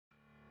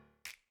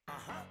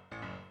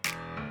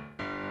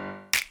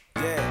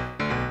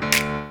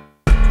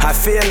I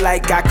feel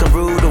like I can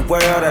rule the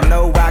world. I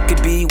know I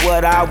could be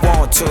what I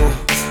want to.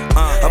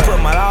 I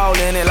put my all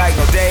in it like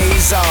no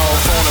days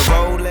off. On the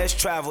road, let's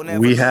travel.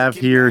 We have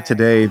here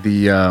today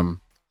the,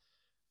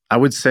 I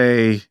would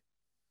say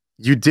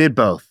you did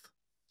both.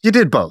 You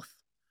did both.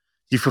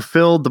 You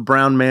fulfilled the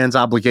brown man's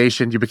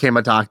obligation. You became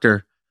a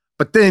doctor,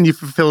 but then you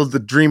fulfilled the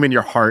dream in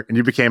your heart and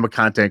you became a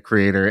content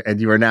creator. And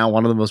you are now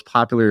one of the most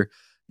popular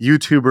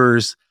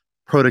YouTubers,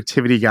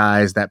 productivity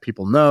guys that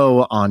people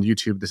know on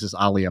YouTube. This is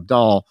Ali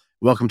Abdaal.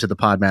 Welcome to the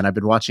pod, man. I've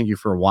been watching you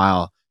for a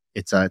while.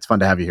 It's fun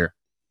to have you here.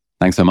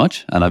 Thanks so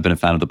much. And I've been a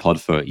fan of the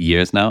pod for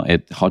years now.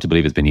 It's hard to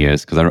believe it's been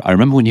years because I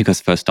remember when you guys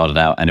first started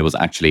out and it was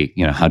actually,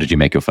 how did you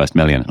make your first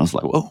million? And I was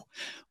like, whoa,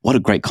 what a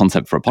great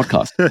concept for a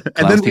podcast.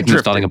 And then people were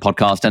starting a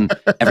podcast and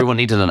everyone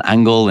needed an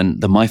angle, and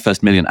the My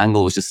First Million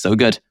angle was just so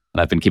good.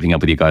 And I've been keeping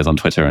up with you guys on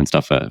Twitter and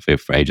stuff for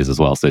ages as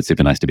well. So it's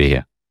super nice to be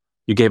here.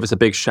 You gave us a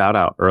big shout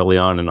out early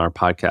on in our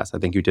podcast. I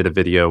think you did a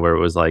video where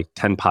it was like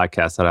 10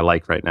 podcasts that I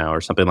like right now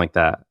or something like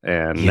that.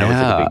 And that was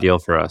like a big deal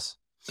for us.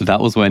 That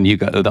was when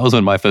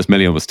My First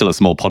Million was still a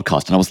small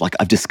podcast. And I was like,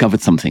 I've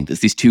discovered something. There's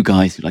these two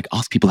guys who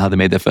ask people how they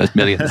made their first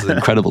million. This is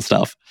incredible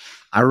stuff.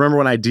 I remember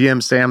when I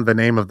DM'd Sam the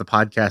name of the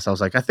podcast, I was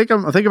like, I'm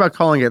thinking about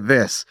calling it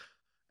this.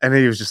 And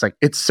then he was just like,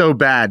 it's so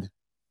bad.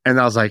 And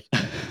I was like,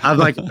 I'm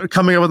like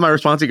coming up with my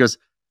response. He goes,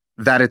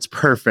 that it's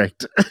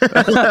perfect.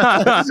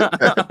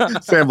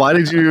 Sam, why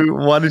did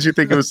you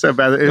think it was so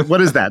bad?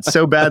 What is that?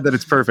 So bad that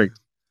it's perfect.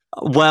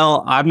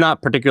 Well, I'm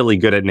not particularly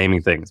good at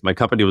naming things. My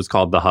company was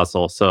called The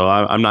Hustle, so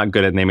I'm not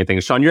good at naming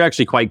things. Sean, you're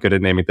actually quite good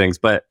at naming things,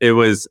 but it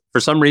was,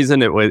 for some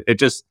reason,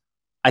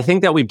 I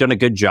think that we've done a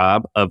good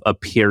job of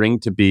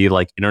appearing to be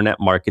like internet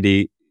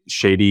marketing,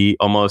 shady,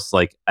 almost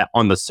like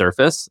on the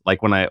surface.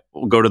 Like when I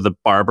go to the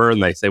barber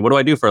and they say, what do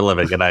I do for a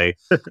living? And I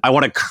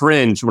want to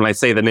cringe when I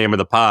say the name of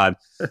the pod,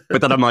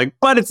 but then I'm like,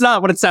 but it's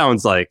not what it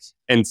sounds like.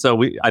 And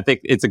so I think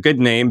it's a good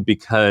name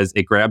because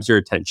it grabs your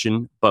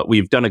attention, but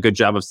we've done a good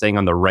job of staying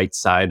on the right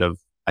side of,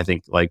 I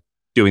think, like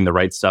doing the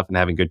right stuff and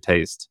having good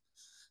taste.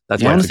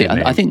 That's why honestly,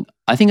 I think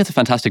it's a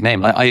fantastic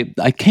name.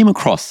 I came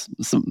across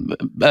some,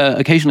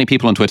 occasionally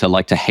people on Twitter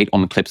like to hate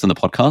on clips in the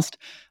podcast.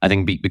 I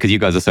think because you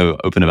guys are so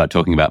open about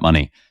talking about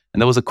money. And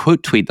there was a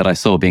quote tweet that I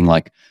saw being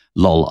like,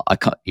 lol, I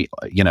can't,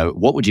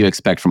 what would you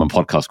expect from a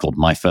podcast called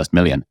My First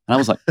Million? And I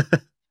was like,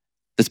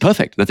 that's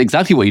perfect. That's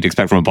exactly what you'd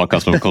expect from a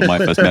podcast called My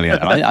First Million.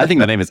 And I think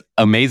the name is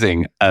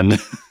amazing.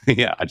 And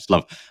yeah, I just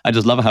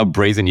love how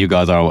brazen you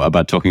guys are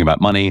about talking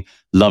about money.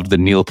 Loved the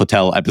Neil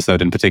Patel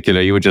episode in particular.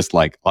 You were just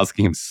like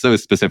asking him so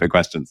specific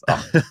questions.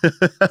 Oh,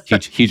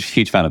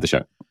 huge fan of the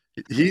show.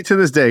 He, to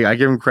this day, I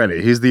give him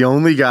credit. He's the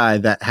only guy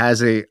that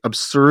has a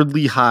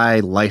absurdly high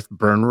life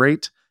burn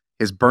rate.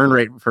 His burn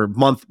rate for a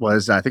month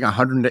was, I think,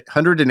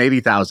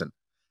 180,000.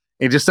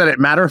 He just said it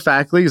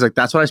matter-of-factly. He's like,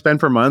 that's what I spend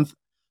per month.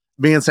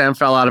 Me and Sam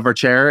fell out of our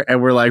chair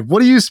and we're like,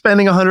 what are you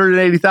spending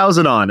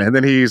 180,000 on? And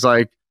then he's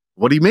like,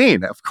 what do you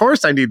mean? Of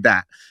course I need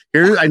that.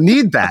 I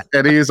need that.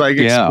 And he's like,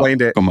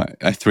 explained it.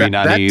 My 3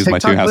 nannies, my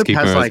 2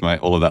 housekeepers,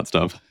 all of that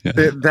stuff. Yeah.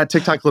 That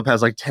TikTok clip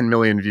has like 10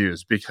 million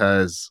views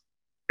because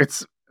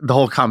it's the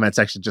whole comment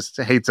section just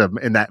hates him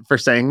for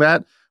saying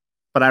that.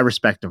 But I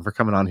respect him for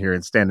coming on here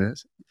and standing.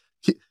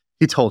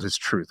 He told his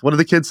truth. What do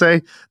the kids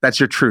say? That's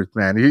your truth,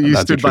 man. You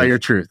stood by your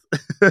truth.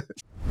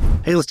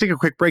 Hey, let's take a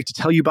quick break to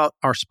tell you about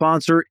our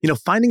sponsor.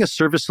 Finding a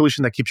service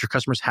solution that keeps your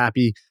customers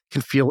happy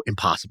can feel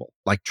impossible.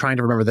 Like trying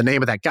to remember the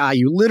name of that guy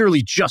you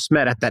literally just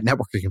met at that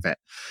networking event.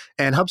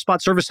 And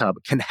HubSpot Service Hub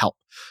can help.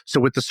 So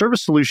with the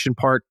service solution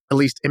part, at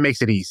least it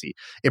makes it easy.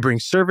 It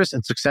brings service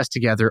and success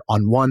together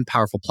on one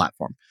powerful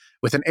platform.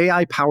 With an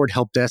AI-powered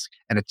help desk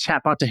and a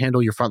chatbot to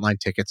handle your frontline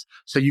tickets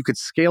so you could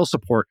scale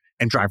support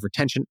and drive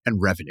retention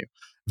and revenue.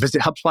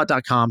 Visit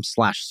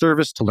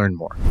HubSpot.com/service to learn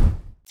more.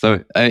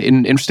 So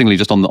interestingly,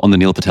 just on the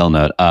Neil Patel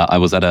note, I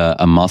was at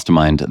a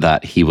mastermind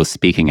that he was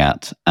speaking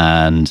at,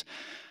 and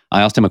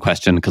I asked him a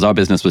question because our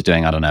business was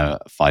doing,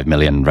 5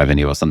 million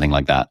revenue or something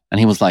like that. And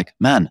he was like,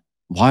 man,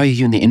 why are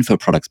you in the info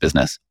products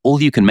business?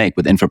 All you can make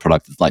with info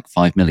products is like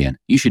 5 million.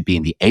 You should be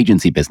in the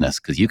agency business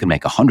because you can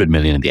make 100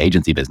 million in the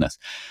agency business.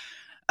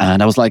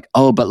 And I was like,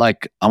 oh, but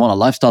I want a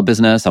lifestyle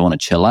business. I want to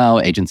chill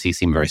out. Agencies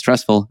seem very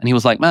stressful. And he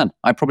was like, man,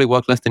 I probably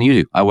work less than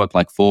you do. I work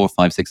like 4,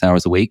 5, 6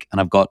 hours a week and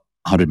I've got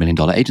 $100 million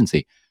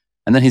agency.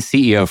 And then his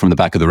CEO from the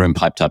back of the room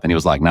piped up and he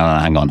was like, no,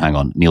 hang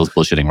on. Neil's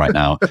bullshitting right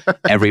now.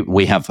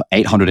 We have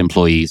 800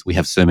 employees. We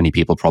have so many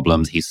people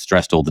problems. He's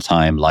stressed all the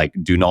time. Like,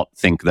 do not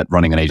think that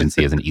running an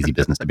agency is an easy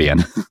business to be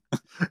in.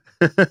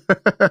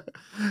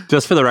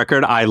 Just for the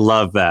record, I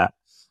love that.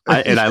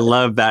 I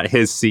love that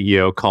his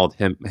CEO called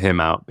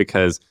him out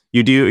because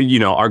you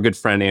do, our good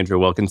friend Andrew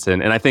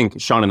Wilkinson, and I think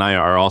Sean and I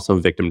are also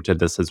victim to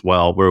this as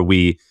well, where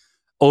we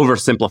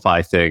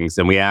oversimplify things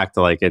and we act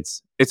like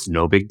it's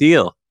no big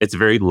deal. It's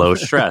very low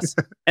stress.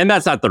 And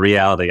that's not the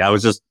reality. I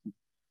was just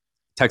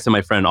texting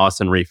my friend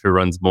Austin Reef, who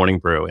runs Morning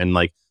Brew, and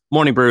like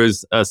Morning Brew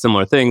is a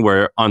similar thing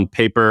where on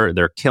paper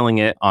they're killing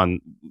it, on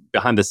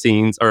behind the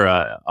scenes or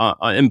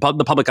in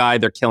the public eye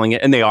they're killing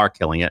it, and they are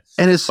killing it.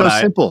 And it's so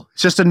simple.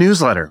 It's just a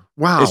newsletter.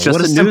 Wow, it's just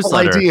what a simple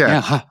newsletter. Idea.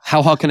 Yeah,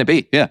 how hard can it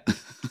be? Yeah.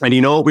 And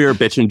you know what we were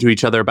bitching to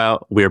each other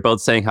about? We were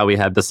both saying how we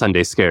had the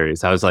Sunday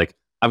scaries. I was like,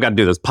 I've got to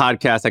do this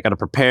podcast. I got to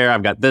prepare.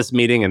 I've got this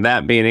meeting and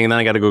that meeting, and then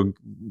I got to go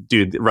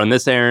run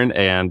this errand.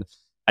 And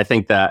I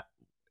think that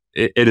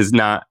it is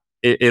not.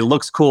 It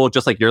looks cool,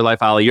 just like your life,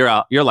 Ali.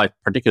 Your life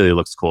particularly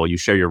looks cool. You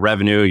share your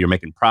revenue. You're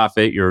making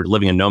profit. You're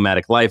living a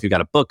nomadic life. You got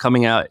a book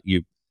coming out.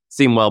 You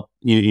seem well.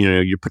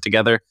 You're put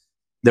together.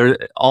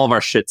 All of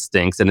our shit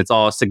stinks, and it's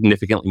all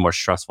significantly more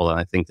stressful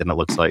than it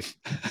looks like.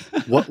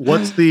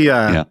 What's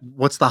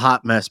the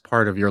hot mess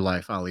part of your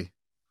life, Ali?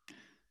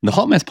 The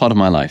hot mess part of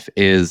my life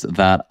is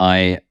that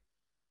I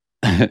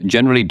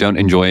generally don't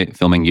enjoy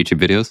filming YouTube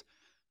videos.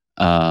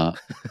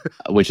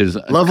 Which is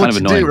love kind what of you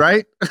annoying. do,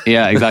 right?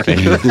 Yeah, exactly.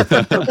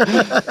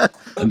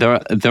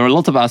 There are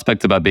lots of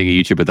aspects about being a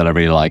YouTuber that I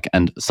really like,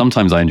 and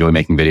sometimes I enjoy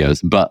making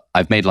videos. But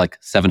I've made like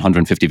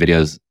 750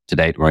 videos to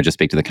date where I just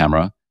speak to the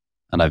camera,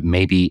 and I've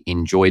maybe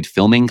enjoyed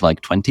filming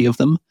like 20 of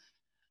them.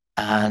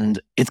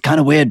 And it's kind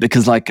of weird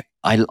because like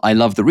I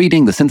love the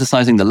reading, the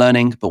synthesizing, the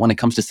learning, but when it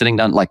comes to sitting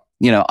down, like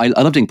I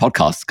love doing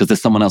podcasts because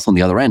there's someone else on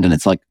the other end, and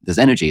it's like there's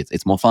energy.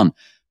 It's more fun.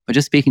 But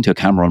just speaking to a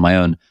camera on my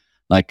own,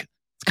 like.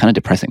 It's kind of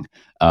depressing,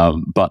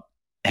 but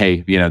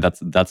hey,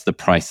 that's the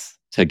price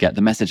to get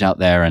the message out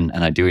there, and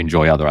I do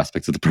enjoy other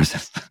aspects of the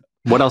process.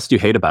 What else do you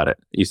hate about it?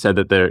 You said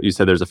that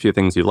there's a few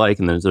things you like,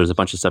 and there's a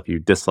bunch of stuff you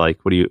dislike.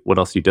 What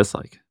else do you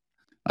dislike?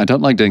 I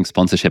don't like doing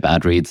sponsorship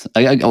ad reads.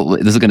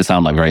 This is going to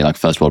sound like very like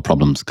first world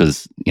problems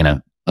because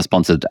a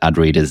sponsored ad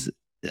read is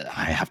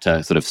I have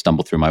to sort of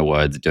stumble through my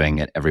words doing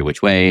it every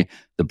which way.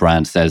 The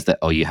brand says that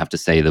you have to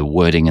say the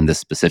wording in this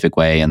specific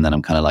way, and then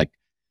I'm kind of like.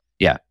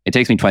 Yeah, it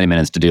takes me 20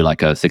 minutes to do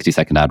like a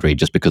 60-second ad read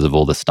just because of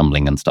all the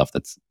stumbling and stuff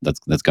that's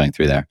going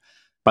through there.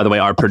 By the way,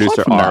 our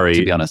producer Ari,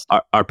 to be honest,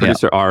 our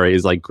producer Ari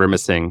is like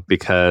grimacing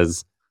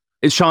because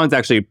Sean's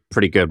actually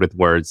pretty good with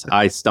words.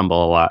 I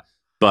stumble a lot,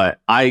 but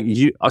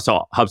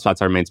so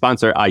HubSpot's our main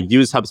sponsor. I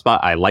use HubSpot.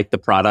 I like the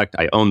product.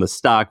 I own the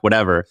stock,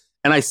 whatever.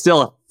 And I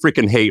still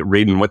freaking hate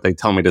reading what they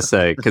tell me to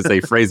say because they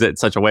phrase it in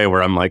such a way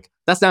where I'm like,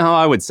 that's not how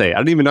I would say it. I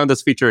didn't even know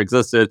this feature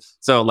existed.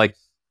 So like,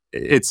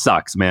 it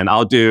sucks, man.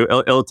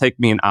 It'll take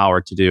me an hour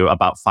to do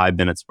about 5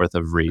 minutes worth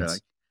of reads.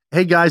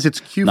 Hey guys,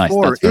 it's Q4. Nice,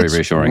 that's very it's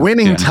reassuring.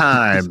 Winning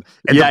time.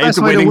 And the best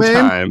way to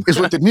win is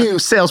with the new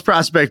sales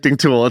prospecting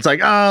tool. It's like,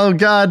 oh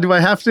God, do I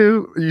have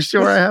to? Are you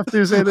sure I have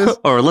to say this?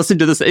 Or listen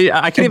to this.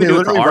 I can't even do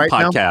it for our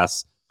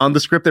podcast. On the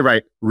script, they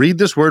write, read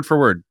this word for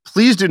word.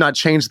 Please do not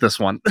change this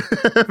one.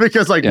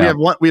 Because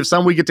we have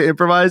some we get to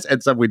improvise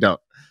and some we don't.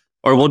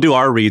 Or we'll do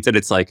our reads and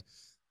it's like,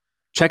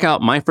 check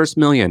out My First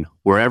Million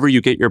wherever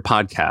you get your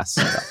podcasts.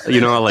 I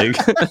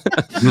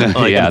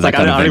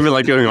don't even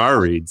like doing our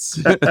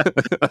reads.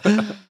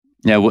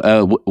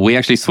 We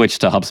actually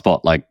switched to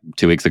HubSpot like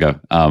 2 weeks ago,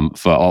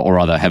 or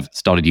rather have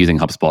started using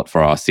HubSpot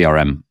for our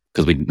CRM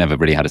because we never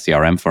really had a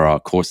CRM for our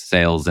course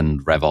sales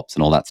and RevOps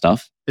and all that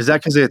stuff. Is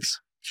that because it's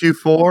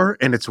Q4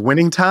 and it's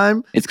winning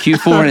time? It's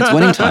Q4 and it's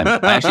winning time.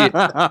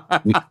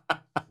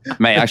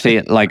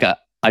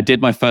 I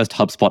did my first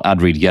HubSpot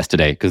ad read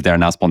yesterday because they're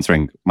now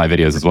sponsoring my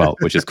videos as well,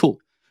 which is cool.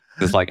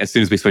 It's like as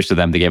soon as we switched to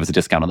them, they gave us a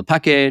discount on the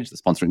package. They're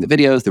sponsoring the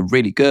videos. They're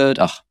really good.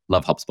 Oh,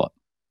 love HubSpot.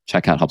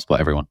 Check out HubSpot,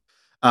 everyone.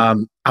 I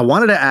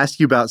wanted to ask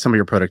you about some of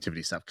your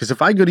productivity stuff because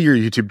if I go to your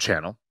YouTube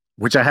channel,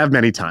 which I have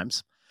many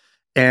times,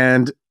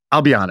 and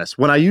I'll be honest,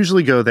 when I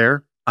usually go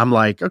there, I'm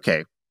like,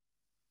 okay,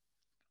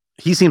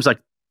 he seems like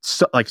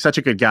such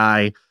a good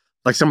guy,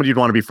 like somebody you'd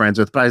want to be friends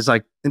with. But I was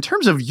like, in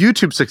terms of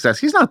YouTube success,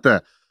 he's not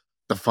the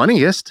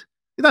funniest.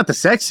 He's not the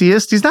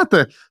sexiest. He's not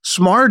the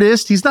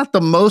smartest. He's not the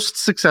most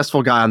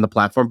successful guy on the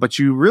platform, but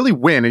you really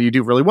win and you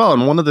do really well.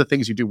 And one of the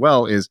things you do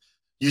well is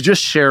you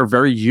just share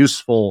very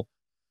useful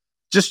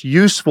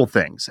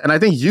things. And I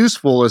think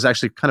useful is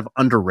actually kind of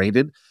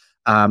underrated.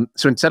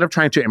 So instead of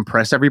trying to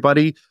impress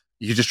everybody,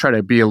 you just try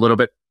to be a little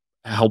bit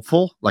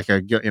helpful, like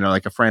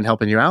a friend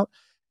helping you out.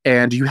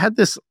 And you had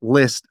this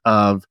list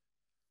of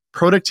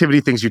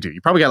productivity things you do. You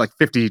probably got like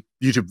 50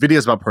 YouTube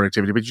videos about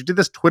productivity, but you did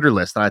this Twitter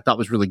list that I thought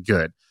was really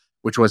good,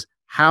 which was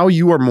how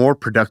you are more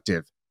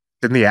productive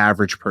than the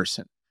average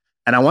person.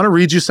 And I want to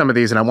read you some of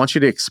these and I want you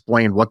to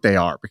explain what they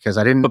are because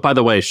I didn't. But by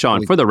the way,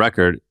 Sean, for the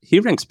record, he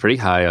ranks pretty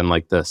high on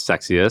like the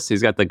sexiest.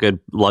 He's got the good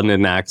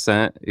London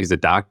accent. He's a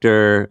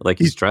doctor. Like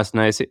he's dressed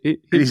nice.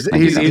 He's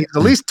at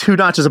least 2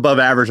 notches above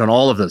average on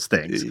all of those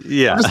things.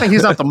 Yeah. I'm just saying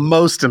he's not the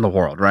most in the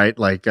world, right?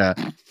 Like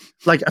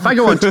if I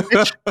go on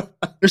Twitch,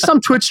 there's some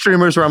Twitch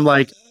streamers where I'm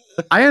like,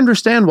 I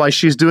understand why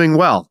she's doing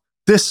well.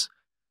 This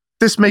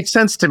makes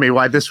sense to me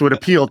why this would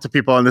appeal to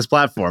people on this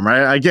platform,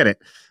 right? I get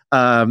it.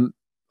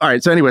 All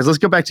right. So anyways, let's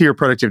go back to your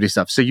productivity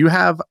stuff. So you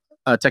have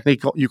a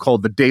technique you call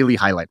the daily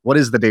highlight. What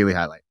is the daily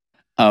highlight?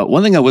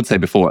 One thing I would say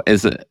before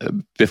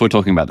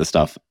talking about this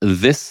stuff,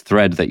 this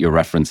thread that you're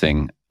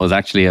referencing was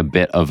actually a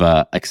bit of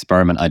an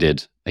experiment I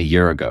did a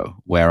year ago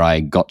where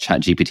I got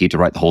ChatGPT to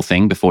write the whole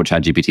thing before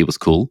ChatGPT was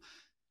cool.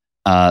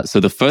 So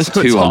the first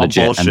So it's two are all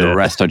legit, and the bullshit.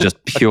 rest are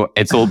just pure.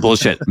 It's all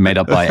bullshit made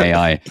up by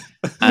AI.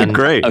 And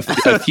Great.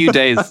 a few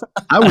days,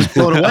 I was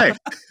blown away.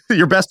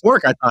 Your best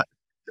work, I thought.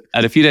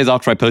 and a few days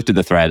after I posted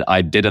the thread,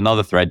 I did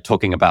another thread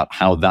talking about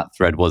how that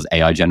thread was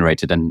AI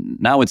generated. And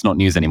now it's not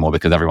news anymore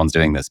because everyone's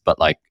doing this. But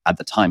like at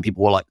the time,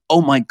 people were like,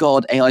 "Oh my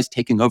god, AI is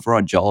taking over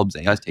our jobs.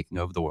 AI is taking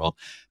over the world."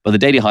 But the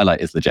daily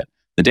highlight is legit.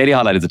 The daily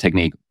highlight is a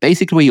technique,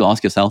 basically where you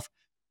ask yourself,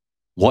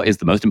 "What is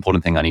the most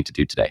important thing I need to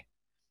do today?"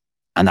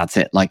 And that's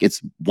it. Like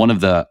it's one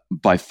of the,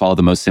 by far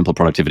the most simple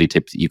productivity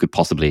tips you could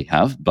possibly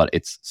have, but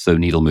it's so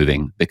needle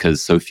moving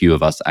because so few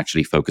of us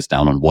actually focus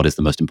down on what is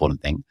the most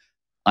important thing.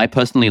 I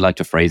personally like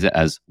to phrase it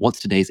as, what's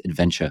today's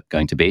adventure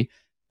going to be?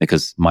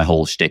 Because my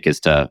whole shtick is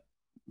to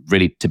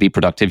be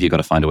productive, you've got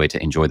to find a way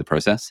to enjoy the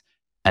process.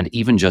 And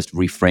even just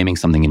reframing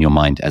something in your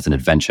mind as an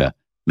adventure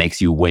makes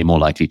you way more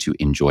likely to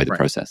enjoy the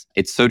process.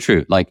 It's so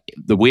true. Like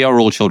we are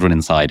all children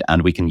inside,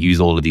 and we can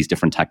use all of these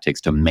different tactics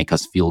to make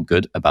us feel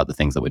good about the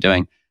things that we're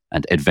doing.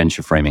 And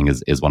adventure framing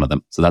is one of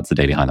them. So that's the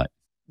daily highlight.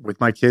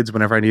 With my kids,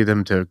 whenever I need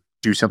them to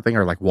do something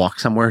or like walk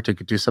somewhere to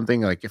do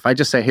something, like if I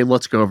just say, "Hey,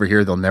 let's go over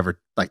here," they'll never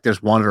like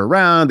just wander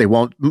around. They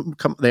won't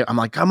come. I'm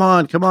like, come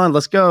on,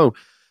 let's go.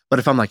 But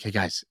if I'm like, "Hey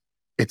guys,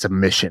 it's a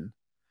mission.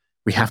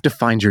 We have to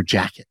find your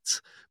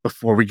jackets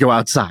before we go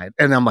outside,"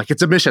 and I'm like,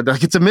 "It's a mission." They're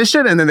like, "It's a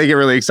mission," and then they get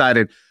really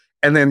excited.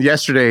 And then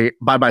yesterday,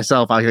 by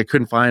myself, I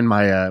couldn't find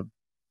my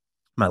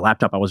my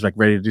laptop. I was like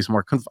ready to do some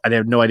work. I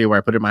had no idea where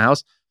I put it in my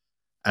house.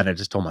 And I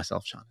just told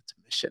myself, "Sean, it's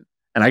a mission."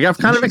 And I got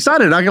kind of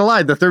excited, not gonna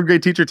lie. The third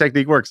grade teacher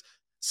technique works.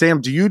 Sam,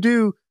 do you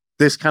do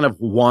this kind of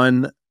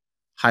one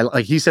highlight?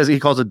 Like he says, he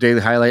calls it daily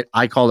highlight.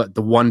 I call it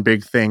the one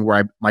big thing where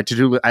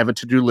I have a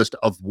to-do list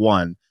of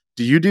one.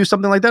 Do you do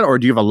something like that? Or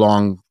do you have a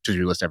long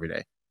to-do list every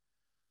day?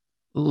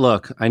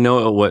 Look, I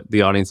know what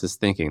the audience is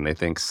thinking. They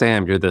think,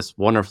 Sam, you're this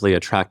wonderfully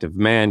attractive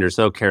man. You're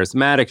so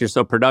charismatic. You're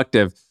so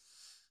productive.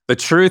 The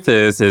truth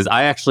is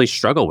I actually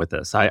struggle with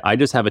this. I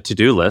just have a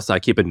to-do list. I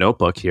keep a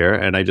notebook here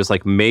and I just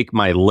like make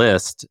my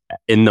list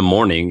in the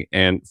morning.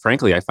 And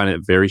frankly, I find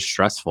it very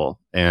stressful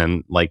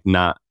and like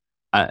not,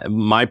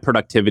 my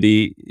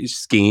productivity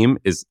scheme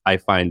is I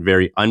find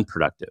very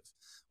unproductive.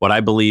 What I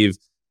believe,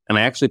 and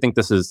I actually think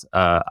this is,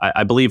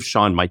 I believe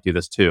Sean might do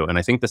this too. And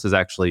I think this is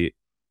actually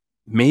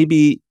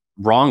maybe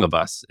wrong of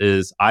us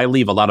is I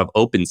leave a lot of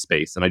open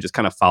space and I just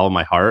kind of follow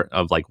my heart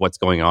of like what's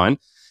going on.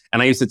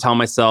 And I used to tell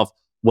myself,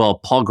 well,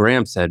 Paul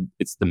Graham said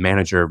it's the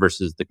manager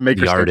versus the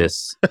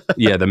artist.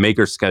 Yeah, the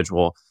maker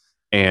schedule.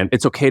 And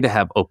it's okay to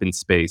have open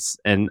space.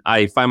 And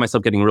I find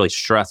myself getting really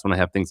stressed when I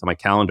have things on my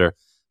calendar.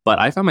 But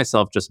I find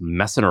myself just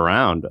messing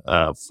around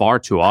far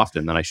too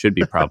often than I should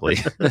be probably.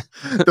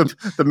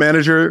 the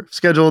manager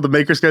schedule, the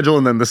maker schedule,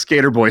 and then the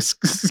skater boy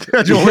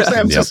schedule where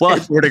Sam's just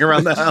skateboarding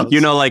around the house.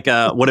 You know, like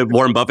what did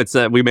Warren Buffett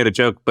said? We made a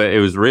joke, but it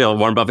was real.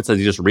 Warren Buffett says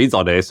he just reads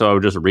all day. So I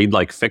would just read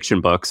like fiction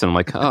books and I'm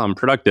like, oh, I'm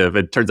productive.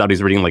 It turns out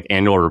he's reading like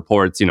annual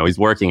reports. You know, he's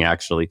working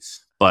actually.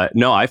 But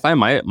no, I find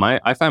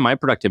my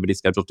productivity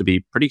schedule to be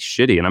pretty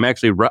shitty. And I'm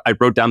actually, I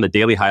wrote down the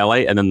daily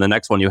highlight. And then the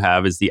next one you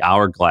have is the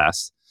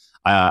hourglass.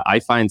 I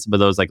find some of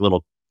those like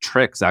little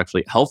tricks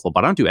actually helpful,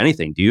 but I don't do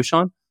anything. Do you,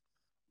 Sean?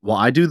 Well,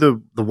 I do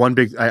the one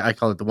big, I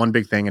call it the one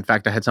big thing. In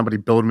fact, I had somebody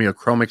build me a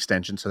Chrome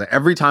extension so that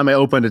every time I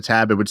opened a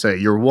tab, it would say,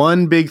 your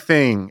one big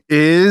thing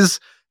is,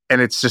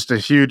 and it's just a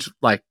huge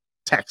like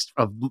text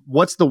of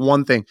what's the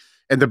one thing.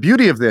 And the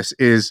beauty of this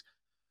is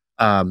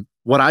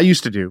what I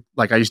used to do,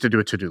 like I used to do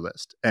a to-do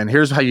list. And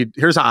here's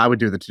how I would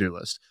do the to-do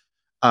list.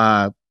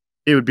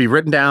 It would be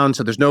written down,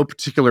 so there's no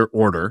particular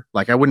order.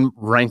 Like I wouldn't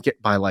rank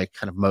it by like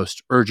kind of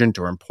most urgent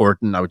or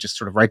important. I would just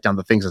sort of write down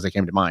the things as they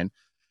came to mind.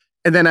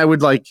 And then I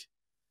would like,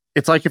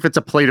 it's like if it's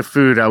a plate of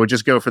food, I would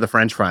just go for the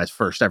French fries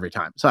first every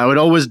time. So I would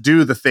always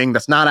do the thing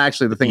that's not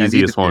actually the thing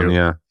Easiest I need to do.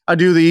 Yeah. I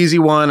do the easy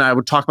one. I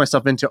would talk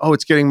myself into, oh,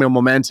 it's getting me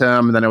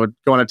momentum. And then I would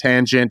go on a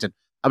tangent and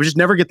I would just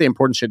never get the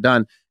important shit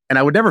done. And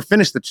I would never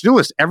finish the to-do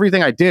list.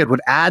 Everything I did would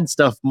add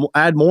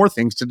more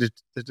things to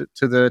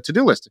the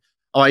to-do list.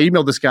 Oh, I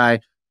emailed this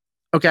guy.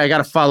 Okay, I got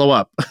to follow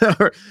up.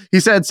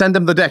 He said, send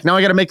him the deck. Now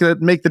I got to make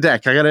the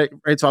deck.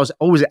 Right. So I was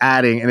always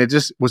adding, and it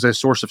just was a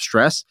source of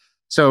stress.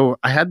 So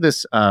I had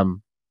this,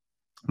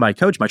 my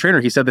coach, my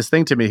trainer, he said this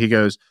thing to me. He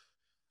goes,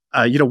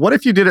 what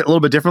if you did it a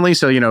little bit differently?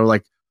 So,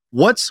 like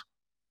what's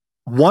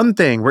one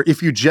thing where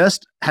if you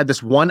just had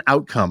this one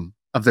outcome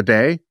of the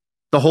day,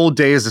 the whole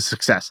day is a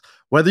success,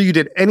 whether you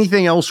did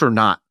anything else or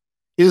not.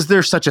 Is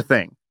there such a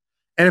thing?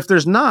 And if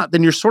there's not,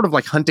 then you're sort of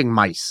like hunting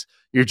mice.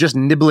 You're just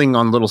nibbling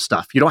on little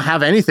stuff. You don't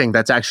have anything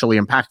that's actually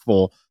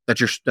impactful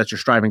that you're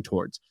striving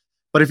towards.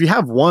 But if you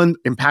have one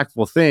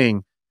impactful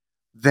thing,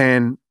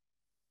 then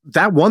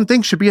that one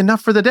thing should be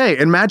enough for the day.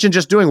 Imagine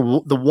just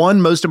doing the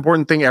one most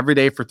important thing every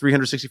day for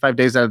 365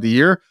 days out of the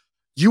year.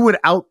 You would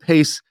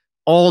outpace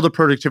all the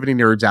productivity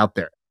nerds out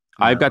there.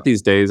 I've got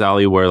these days,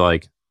 Ali, where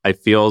like I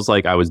feels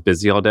like I was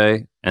busy all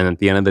day, and at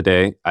the end of the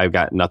day, I've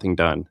got nothing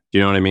done. Do you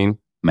know what I mean?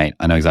 Mate,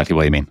 I know exactly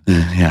what you mean.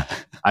 Yeah.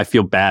 I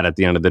feel bad at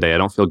the end of the day. I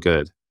don't feel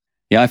good.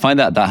 Yeah, I find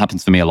that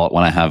happens for me a lot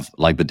when I have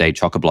like the day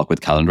chock-a-block with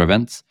calendar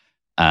events.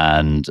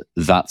 And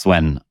that's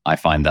when I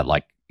find that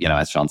like,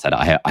 as Sean said,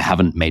 I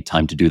haven't made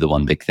time to do the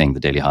one big thing, the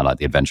daily highlight,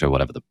 the adventure,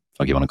 whatever the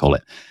fuck you want to call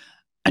it.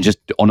 And just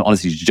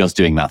honestly, just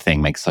doing that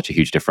thing makes such a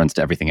huge difference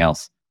to everything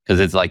else. Because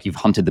it's like you've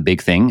hunted the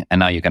big thing and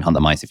now you can hunt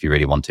the mice if you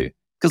really want to.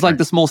 Because like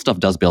the small stuff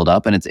does build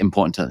up and it's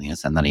important to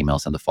send that email,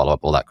 send the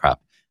follow-up, all that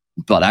crap.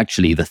 But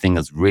actually the thing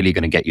that's really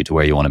going to get you to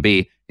where you want to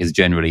be is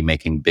generally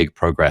making big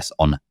progress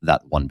on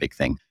that one big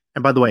thing.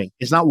 And by the way,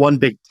 it's not one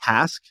big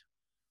task.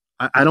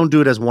 I don't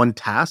do it as one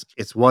task.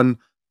 It's one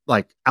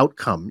like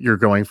outcome you're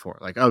going for.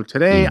 Like, oh,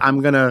 today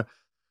I'm going to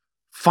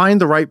find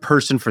the right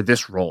person for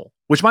this role,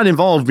 which might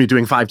involve me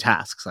doing 5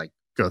 tasks, like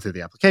go through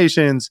the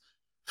applications,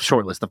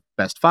 shortlist the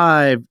best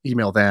 5,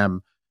 email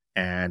them,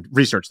 and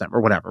research them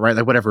or whatever, right?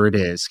 Like whatever it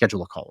is,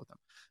 schedule a call with them.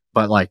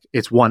 But like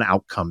it's one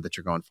outcome that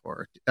you're going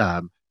for.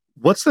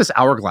 What's this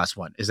hourglass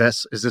one? Is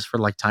this for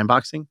like time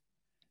boxing?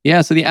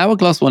 Yeah, so the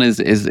hourglass one is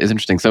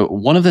interesting. So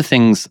one of the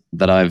things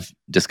that I've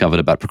discovered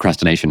about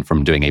procrastination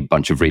from doing a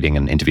bunch of reading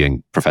and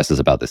interviewing professors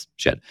about this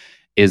shit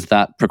is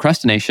that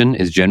procrastination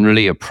is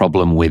generally a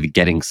problem with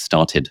getting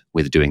started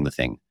with doing the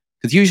thing.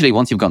 Because usually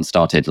once you've gotten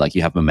started, like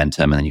you have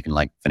momentum and then you can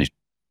like finish,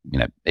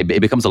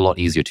 it becomes a lot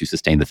easier to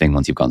sustain the thing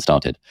once you've gotten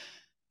started.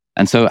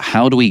 And so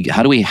how do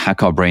we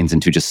hack our brains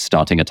into just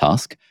starting a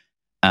task?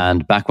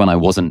 And back when I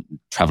wasn't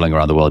traveling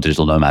around the world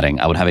digital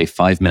nomading, I would have a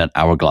 5-minute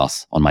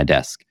hourglass on my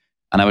desk.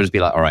 And I would just be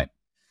like, all right,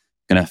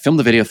 I'm going to film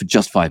the video for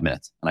just 5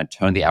 minutes. And I'd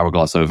turn the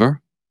hourglass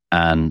over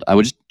and I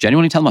would just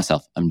genuinely tell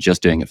myself, I'm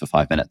just doing it for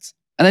 5 minutes.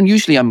 And then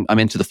usually I'm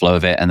into the flow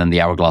of it. And then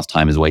the hourglass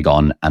time is way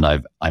gone. And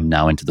I'm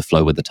now into the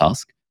flow with the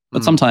task.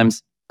 But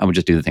sometimes I would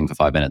just do the thing for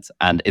 5 minutes.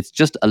 And it's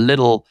just a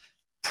little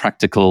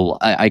practical.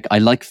 I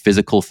like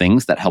physical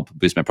things that help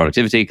boost my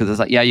productivity because it's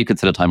like, yeah, you could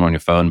set a timer on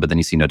your phone, but then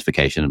you see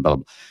notification and blah,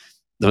 blah,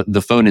 blah.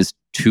 The phone is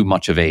too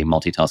much of a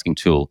multitasking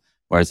tool.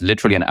 Whereas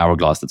literally an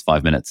hourglass that's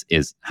 5 minutes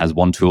has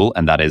one tool,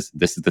 and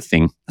this is the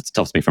thing that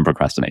stops me from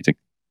procrastinating.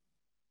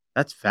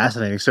 That's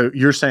fascinating. So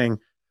you're saying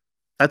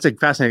that's a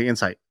fascinating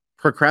insight.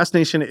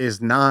 Procrastination is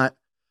not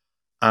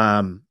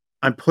I'm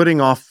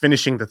putting off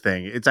finishing the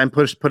thing. It's I'm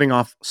putting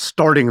off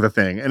starting the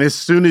thing. And as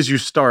soon as you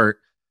start,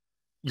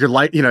 you're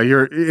like,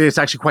 it's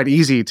actually quite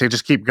easy to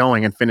just keep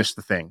going and finish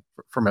the thing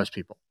for most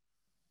people.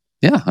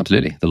 Yeah,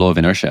 absolutely. The law of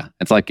inertia.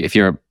 It's like if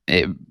you're,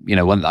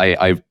 when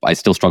I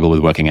still struggle with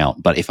working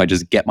out, but if I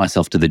just get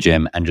myself to the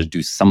gym and just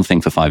do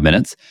something for 5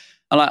 minutes,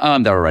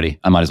 I'm there already.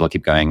 I might as well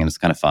keep going and it's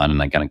kind of fun and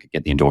I kind of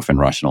get the endorphin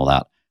rush and all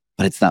that.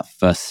 But it's that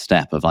first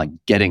step of like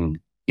going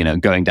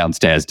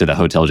downstairs to the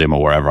hotel gym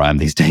or wherever I am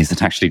these days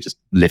and actually just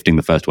lifting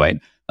the first weight.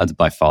 That's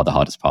by far the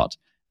hardest part.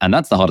 And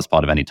that's the hardest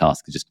part of any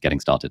task is just getting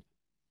started.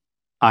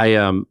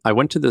 I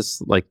went to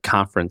this like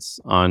conference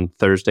on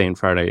Thursday and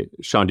Friday.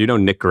 Sean, do you know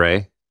Nick Gray?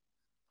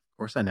 Of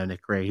course I know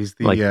Nick Gray. He's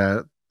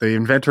the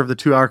inventor of the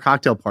 2-hour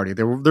cocktail party.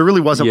 There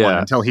really wasn't one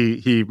until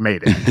he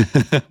made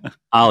it.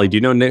 Ollie, do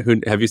you know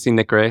Nick? Have you seen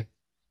Nick Gray?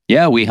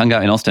 Yeah, we hung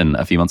out in Austin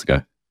a few months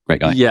ago.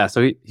 Great guy. Yeah,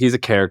 so he's a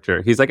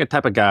character. He's like a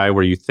type of guy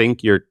where you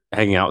think you're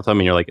hanging out with him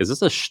and you're like, is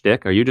this a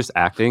shtick? Are you just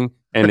acting?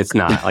 And it's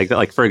not.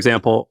 like for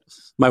example,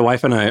 my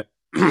wife and I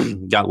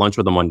got lunch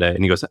with him one day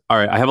and he goes, all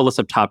right, I have a list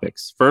of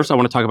topics. First, I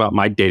want to talk about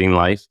my dating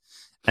life.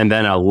 And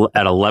then at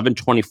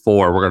 11:24,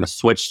 we're going to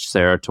switch,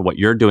 Sarah, to what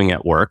you're doing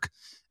at work.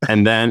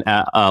 And then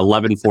at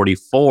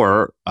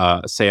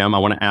 11:44, Sam, I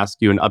want to ask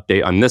you an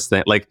update on this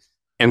thing. Like,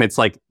 and it's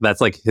like,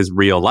 that's like his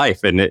real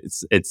life. And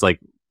it's like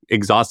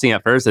exhausting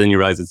at first. And then you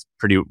realize it's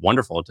pretty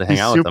wonderful to hang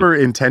out with him. Super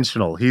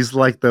intentional. He's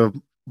like the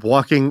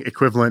walking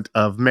equivalent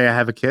of, may I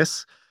have a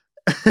kiss?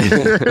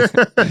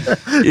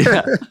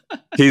 Yeah.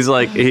 He's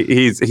like,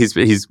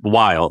 he's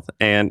wild.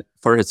 And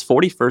for his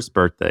 41st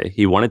birthday,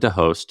 he wanted to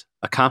host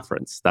a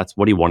conference. That's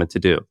what he wanted to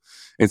do.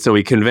 And so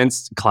he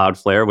convinced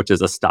Cloudflare, which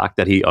is a stock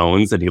that he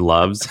owns and he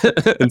loves.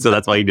 And so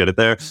that's why he did it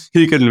there.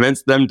 He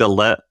convinced them to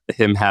let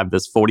him have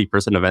this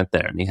 40-person event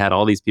there. And he had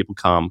all these people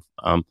come,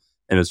 and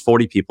it was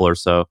 40 people or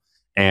so.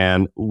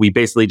 And we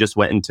basically just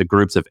went into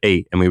groups of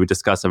 8 and we would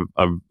discuss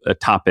a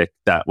topic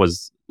that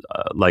was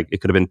like,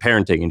 it could have been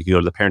parenting and you could go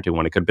to the parenting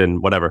one. It could have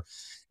been whatever.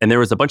 And there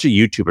was a bunch of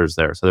YouTubers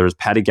there. So there was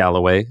Patty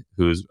Galloway,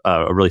 who's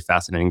a really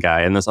fascinating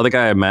guy. And this other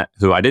guy I met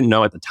who I didn't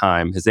know at the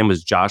time, his name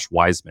was Josh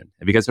Wiseman.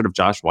 Have you guys heard of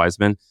Josh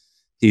Wiseman?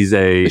 He's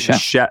a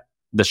chef.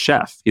 The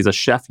chef. He's a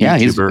chef YouTuber. Yeah,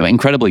 he's an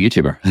incredible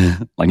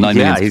YouTuber. Like 9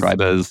 million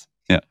subscribers.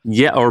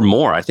 Yeah, or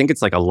more. I think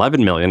it's like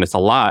 11 million. It's a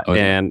lot. Oh,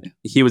 yeah. And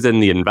he was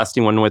in the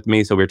investing one with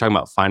me. So we were talking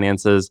about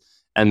finances.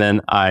 And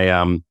then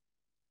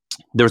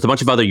there was a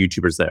bunch of other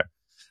YouTubers there.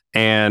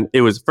 And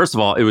it was, first of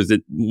all, it was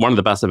one of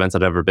the best events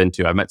I've ever been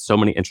to. I met so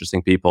many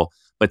interesting people.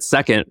 But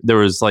second, there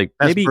was like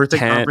best maybe birthday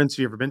conference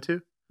you ever been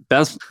to?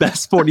 Best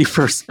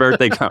 41st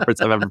birthday conference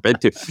I've ever been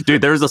to.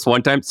 Dude, there was this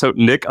one time. So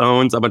Nick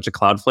owns a bunch of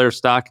Cloudflare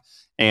stock.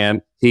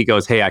 And he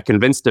goes, hey, I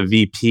convinced a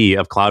VP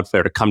of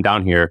Cloudflare to come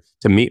down here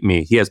to meet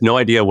me. He has no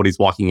idea what he's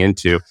walking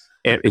into.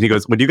 And he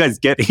goes, when you guys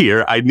get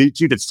here, I need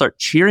you to start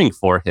cheering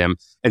for him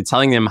and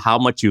telling him how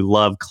much you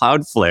love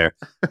Cloudflare.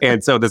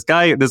 And so this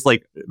guy,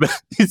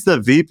 he's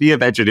the VP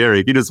of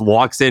engineering. He just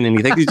walks in and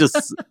he thinks he's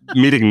just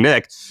meeting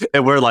Nick.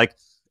 And we're like,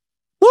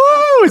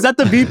 woo, is that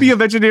the VP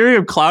of engineering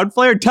of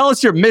Cloudflare? Tell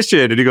us your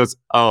mission. And he goes,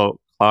 oh,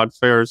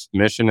 Cloudflare's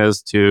mission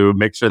is to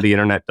make sure the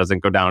internet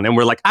doesn't go down. And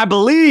we're like, I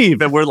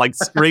believe. And we're like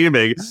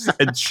screaming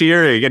and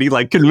cheering. And he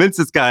like convinced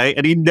this guy.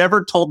 And he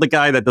never told the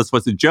guy that this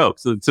was a joke.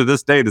 So to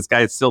this day, this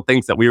guy still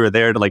thinks that we were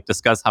there to like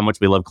discuss how much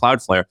we love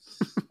Cloudflare.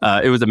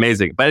 It was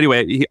amazing. But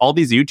anyway, all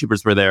these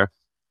YouTubers were there.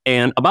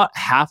 And about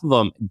half of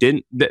them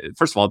didn't.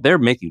 First of all, they're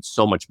making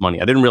so much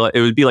money. I didn't realize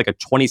it would be like a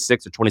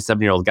 26 or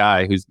 27-year-old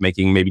guy who's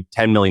making maybe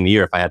 10 million a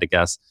year, if I had to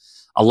guess.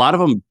 A lot of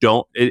them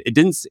don't. It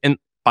didn't. And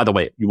by the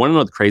way, you want to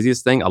know the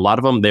craziest thing? A lot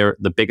of them,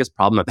 the biggest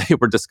problem that they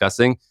were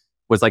discussing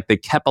was like they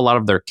kept a lot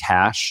of their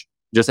cash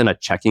just in a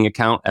checking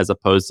account as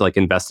opposed to like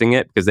investing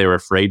it because they were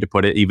afraid to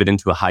put it even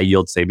into a high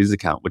yield savings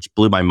account, which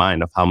blew my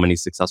mind of how many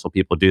successful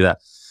people do that.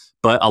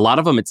 But a lot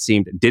of them, it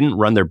seemed, didn't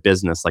run their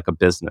business like a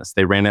business.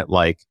 They ran it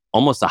like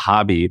almost a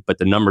hobby, but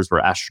the numbers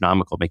were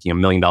astronomical, making $1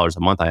 million a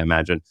month, I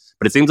imagine.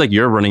 But it seems like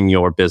you're running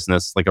your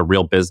business like a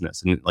real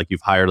business. And like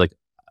you've hired like,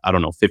 I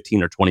don't know,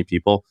 15 or 20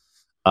 people.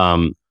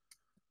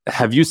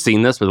 Have you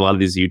seen this with a lot of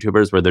these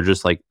YouTubers where they're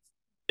just like,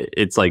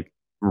 it's like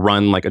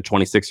run like a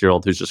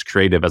 26-year-old who's just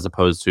creative as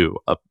opposed to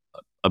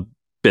a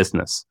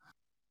business?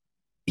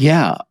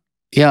 Yeah.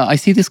 Yeah, I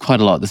see this quite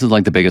a lot. This is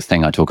like the biggest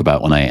thing I talk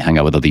about when I hang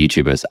out with other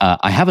YouTubers.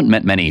 I haven't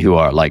met many who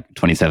are like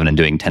 27 and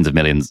doing tens of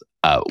millions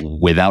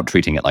without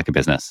treating it like a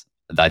business.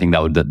 I think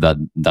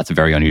that's a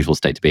very unusual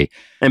state to be.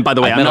 And by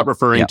the way, I'm not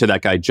referring to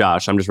that guy,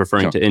 Josh. I'm just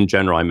referring to in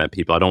general, I met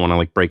people. I don't want to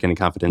like break any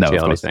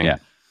confidentiality thing.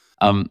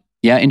 Yeah.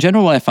 Yeah, in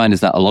general, what I find is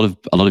that a lot of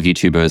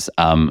YouTubers,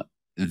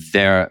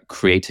 they're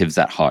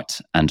creatives at heart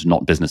and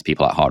not business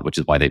people at heart, which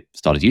is why they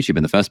started YouTube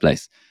in the first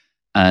place.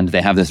 And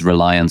they have this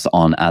reliance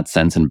on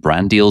AdSense and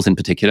brand deals in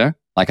particular.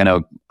 Like I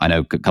know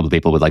a couple of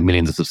people with like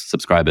millions of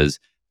subscribers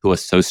who are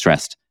so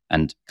stressed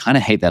and kind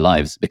of hate their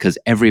lives because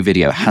every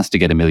video has to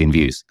get 1 million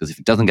views. Because if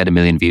it doesn't get 1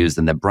 million views,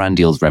 then their brand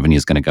deals revenue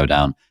is going to go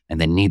down, and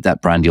they need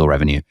that brand deal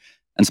revenue.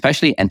 And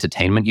especially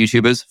entertainment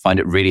YouTubers find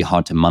it really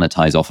hard to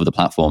monetize off of the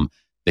platform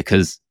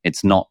because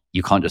it's not,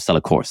 you can't just sell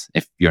a course.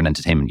 If you're an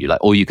entertainment, you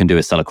like all you can do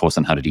is sell a course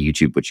on how to do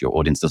YouTube, which your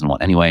audience doesn't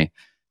want anyway.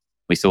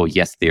 We saw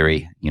Yes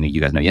Theory,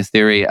 you guys know Yes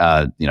Theory,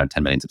 10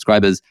 million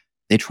subscribers.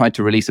 They tried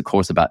to release a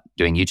course about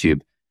doing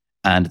YouTube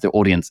and the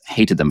audience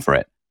hated them for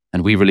it.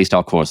 And we released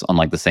our course on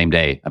like the same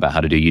day about how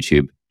to do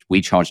YouTube.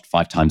 We charged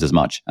 5 times as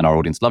much and our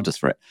audience loved us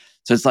for it.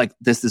 So it's like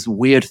there's this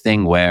weird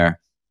thing where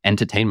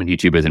entertainment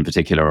YouTubers in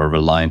particular are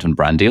reliant on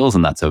brand deals,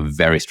 and that's a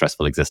very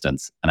stressful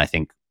existence. And I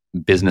think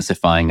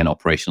businessifying and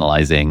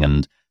operationalizing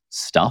and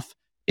stuff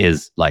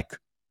is like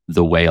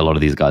the way a lot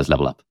of these guys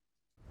level up.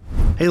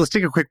 Hey, let's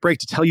take a quick break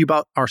to tell you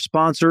about our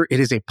sponsor.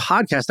 It is a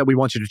podcast that we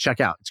want you to check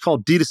out. It's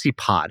called D2C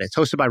Pod. It's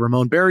hosted by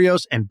Ramon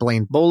Barrios and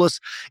Blaine Bolus.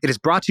 It is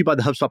brought to you by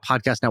the HubSpot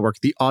Podcast Network,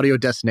 the audio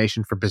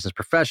destination for business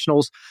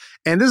professionals.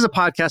 And this is a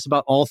podcast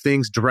about all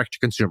things direct to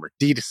consumer,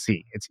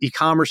 D2C. It's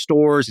e-commerce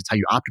stores. It's how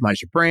you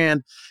optimize your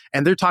brand.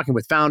 And they're talking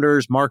with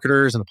founders,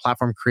 marketers, and the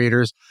platform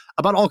creators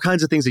about all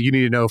kinds of things that you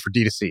need to know for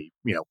D2C.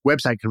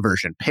 Website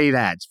conversion, paid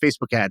ads,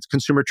 Facebook ads,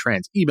 consumer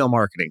trends, email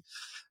marketing.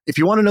 If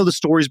you want to know the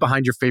stories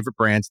behind your favorite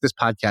brands, this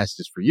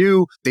podcast is for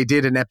you. They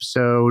did an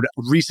episode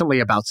recently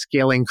about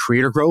scaling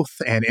creator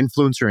growth and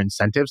influencer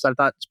incentives that I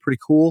thought was pretty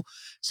cool.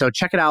 So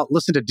check it out.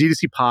 Listen to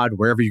D2C Pod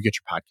wherever you get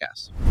your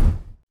podcasts.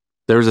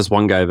 There was this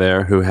one guy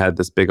there who had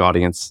this big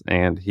audience,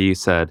 and he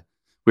said,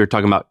 we were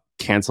talking about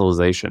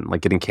cancelization,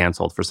 like getting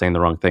canceled for saying the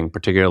wrong thing,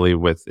 particularly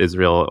with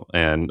Israel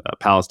and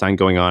Palestine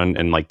going on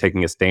and like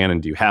taking a stand.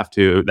 And do you have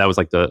to? That was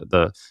like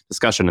the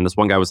discussion. And this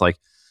one guy was like,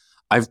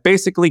 I've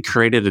basically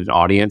created an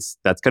audience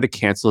that's going to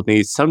cancel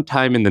me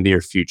sometime in the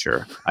near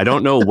future. I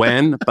don't know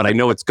when, but I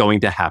know it's going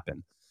to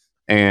happen.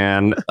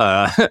 And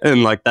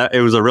like that,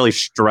 it was a really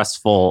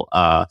stressful,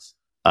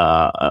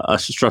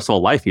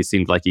 stressful life he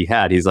seemed like he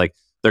had. He's like,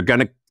 they're going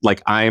to,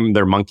 like, I'm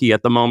their monkey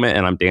at the moment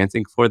and I'm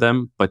dancing for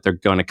them, but they're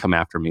going to come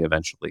after me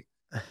eventually.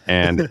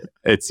 And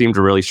it seemed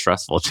really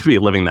stressful to be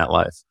living that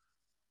life.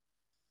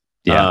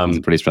 Yeah, it's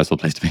a pretty stressful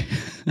place to be.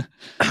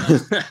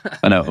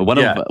 I know one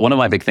of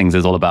my big things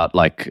is all about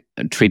like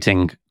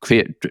treating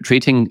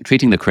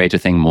the creator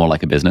thing more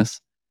like a business,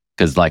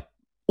 because like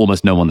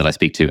almost no one that I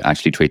speak to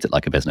actually treats it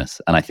like a business.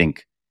 And I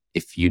think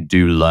if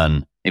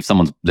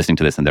someone's listening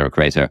to this and they're a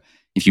creator,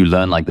 if you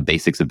learn like the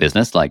basics of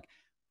business, like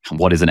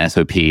what is an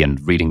SOP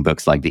and reading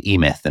books like the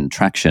E-Myth and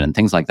Traction and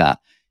things like that,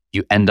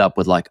 you end up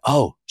with like,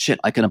 oh shit,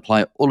 I can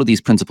apply all of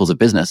these principles of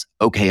business,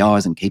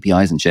 OKRs and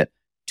KPIs and shit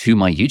to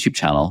my YouTube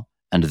channel.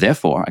 And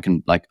therefore, I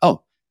can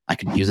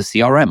use a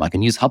CRM, I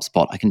can use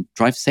HubSpot, I can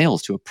drive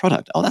sales to a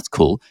product. Oh, that's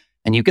cool.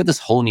 And you get this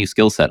whole new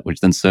skill set, which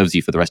then serves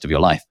you for the rest of your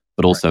life,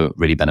 but also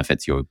really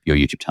benefits your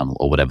YouTube channel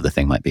or whatever the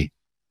thing might be.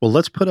 Well,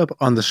 let's put up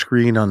on the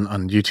screen on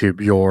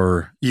YouTube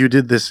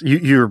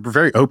you're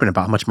very open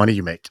about how much money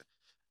you make.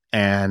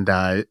 And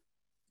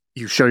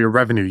you show your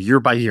revenue year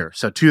by year.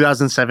 So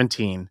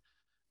 2017,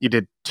 you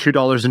did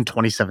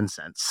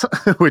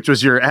 $2.27, which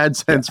was your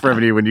AdSense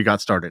revenue when you got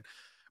started.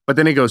 But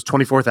then it goes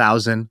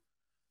 24,000.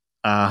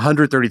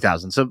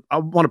 130,000. So I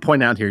want to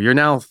point out here, you're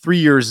now 3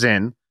 years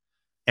in,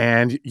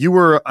 and you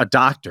were a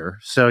doctor.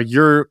 So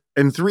you're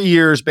in 3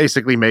 years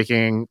basically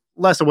making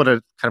less of what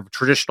a kind of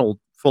traditional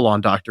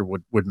full-on doctor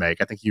would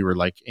make. I think you were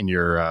like in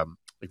your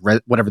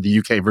whatever the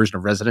UK version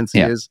of residency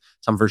is,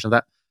 some version of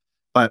that.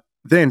 But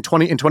then in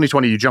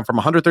 2020, you jumped from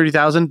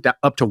 130,000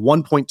 up to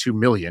 1.2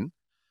 million.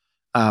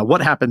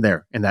 What happened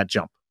there in that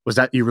jump? Was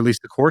that you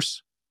released the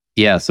course?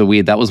 Yeah, so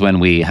that was when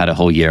we had a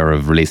whole year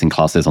of releasing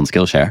classes on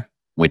Skillshare,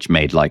 which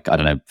made like, I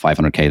don't know,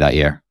 500K that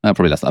year.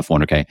 Probably less than that,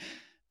 400K.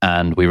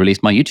 And we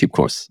released my YouTube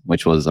course,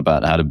 which was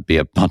about how to be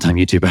a part-time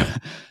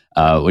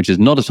YouTuber, which is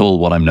not at all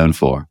what I'm known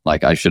for.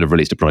 Like, I should have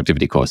released a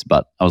productivity course,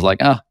 but I was like,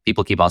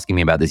 people keep asking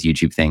me about this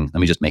YouTube thing.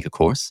 Let me just make a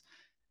course.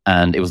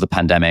 And it was the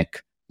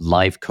pandemic.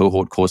 Live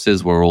cohort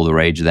courses were all the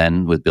rage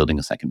then, with Building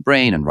a Second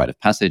Brain and Rite of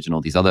Passage and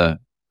all these other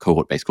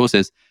cohort-based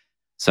courses.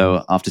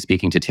 So after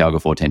speaking to Tiago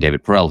Forte and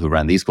David Perel, who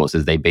ran these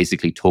courses, they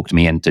basically talked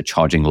me into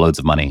charging loads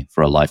of money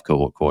for a live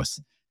cohort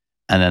course.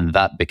 And then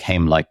that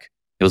became like,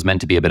 it was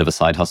meant to be a bit of a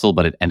side hustle,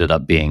 but it ended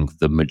up being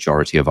the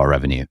majority of our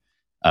revenue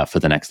for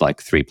the next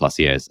like 3+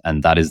 years.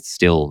 And that is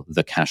still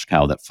the cash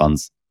cow that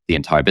funds the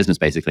entire business,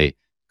 basically,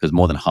 because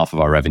more than half of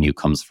our revenue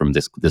comes from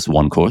this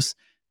one course.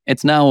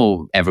 It's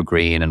now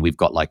evergreen, and we've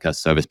got like a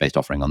service-based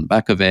offering on the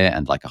back of it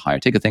and like a higher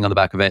ticket thing on the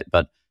back of it.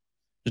 But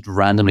just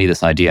randomly,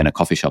 this idea in a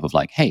coffee shop of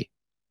like, hey,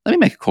 let me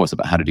make a course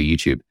about how to do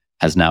YouTube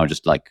has now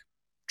just like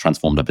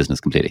transformed our business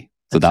completely.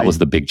 So that was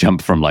the big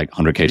jump from like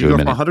 100K to a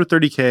million. From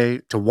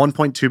 130K to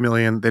 1.2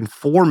 million, then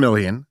 4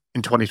 million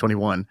in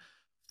 2021,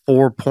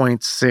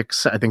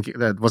 4.6. I think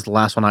that was the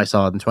last one I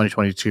saw in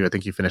 2022. I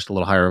think you finished a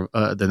little higher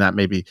than that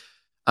maybe.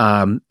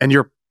 And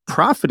you're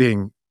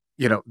profiting,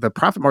 the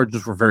profit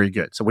margins were very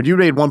good. So when you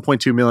made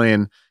 1.2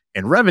 million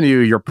in revenue,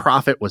 your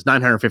profit was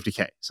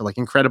 950K. So like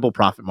incredible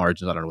profit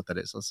margins. I don't know what that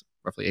is. That's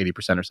roughly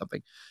 80% or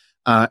something.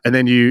 And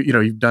then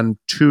you've done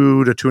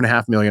 2 to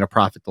 2.5 million of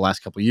profit the last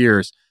couple of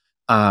years.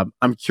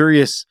 I'm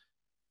curious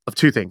of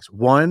two things.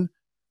 One,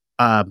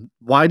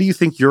 why do you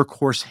think your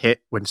course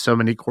hit when so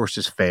many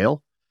courses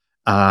fail,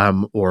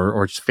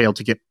 or just fail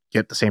to get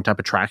the same type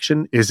of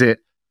traction? Is it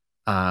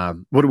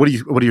what do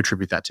you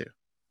attribute that to?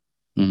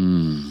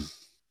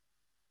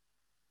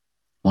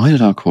 Why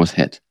did our course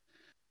hit?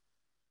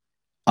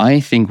 I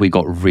think we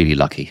got really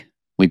lucky.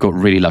 We got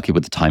really lucky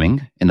with the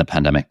timing in the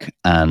pandemic,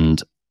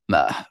 and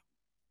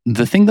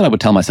the thing that I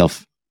would tell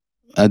myself,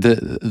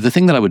 the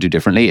thing that I would do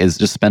differently is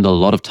just spend a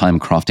lot of time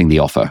crafting the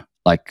offer.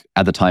 Like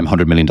at the time,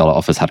 $100 million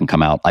offers hadn't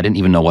come out. I didn't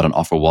even know what an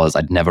offer was.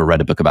 I'd never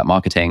read a book about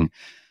marketing.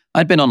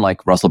 I'd been on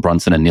like Russell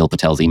Brunson and Neil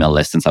Patel's email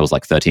list since I was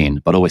like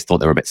 13, but always thought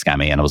they were a bit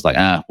scammy. And I was like,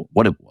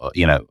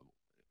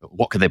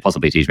 what could they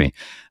possibly teach me?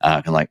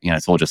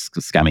 It's all just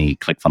scammy,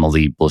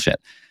 ClickFunnels-y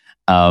bullshit.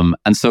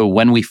 And so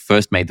when we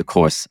first made the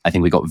course, I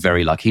think we got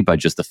very lucky by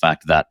just the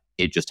fact that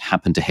it just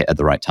happened to hit at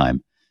the right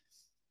time.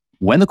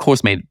 When the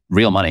course made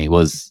real money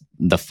was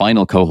the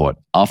final cohort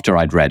after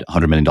I'd read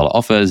 $100 million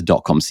offers,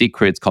 .com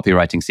secrets,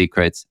 copywriting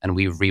secrets, and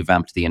we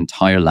revamped the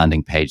entire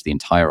landing page, the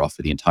entire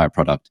offer, the entire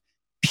product,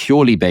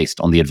 purely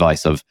based on the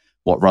advice of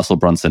what Russell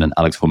Brunson and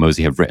Alex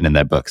Hormozi have written in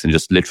their books and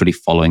just literally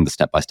following the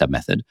step-by-step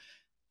method.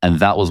 And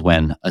that was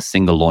when a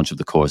single launch of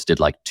the course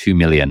did like 2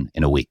 million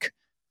in a week.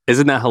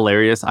 Isn't that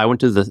hilarious? I went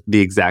to the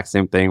exact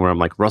same thing where I'm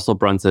like, Russell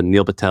Brunson,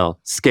 Neil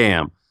Patel,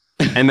 scam.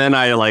 And then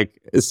I like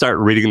start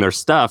reading their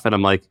stuff and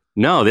I'm like,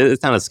 no,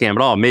 it's not a scam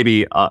at all.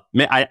 Maybe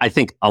I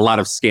think a lot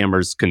of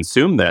scammers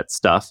consume that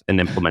stuff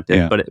and implement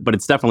it, but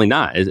it's definitely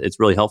not. It's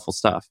really helpful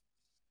stuff.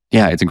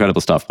 Yeah, it's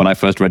incredible stuff. When I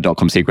first read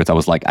 .com secrets, I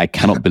was like, I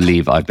cannot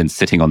believe I've been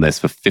sitting on this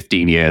for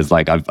 15 years.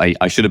 Like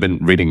I should have been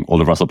reading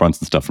all of Russell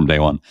Brunson stuff from day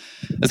one.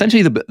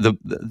 Essentially,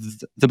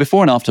 the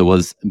before and after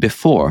was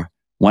before.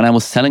 When I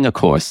was selling a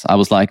course, I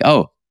was like,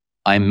 oh,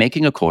 I'm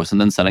making a course and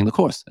then selling the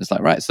course. It's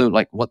like, right. So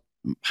like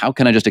how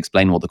can I just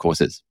explain what the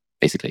course is?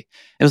 Basically,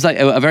 it was like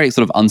a very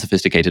sort of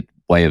unsophisticated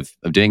way of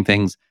doing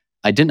things.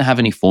 I didn't have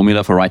any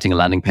formula for writing a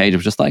landing page. It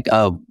was just like,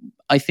 oh,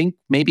 I think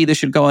maybe this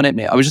should go on it.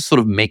 I was just sort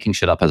of making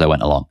shit up as I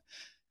went along.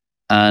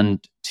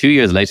 And 2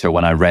 years later,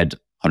 when I read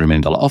 $100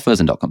 million offers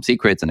and .com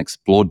secrets and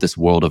explored this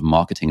world of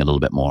marketing a little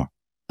bit more,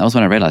 that was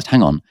when I realized,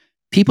 hang on,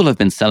 people have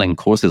been selling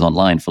courses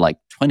online for like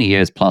 20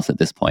 years plus at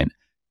this point.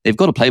 They've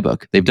got a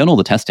playbook. They've done all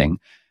the testing.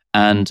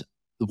 And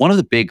one of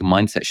the big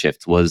mindset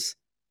shifts was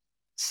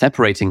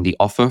separating the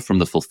offer from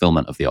the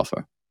fulfillment of the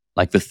offer.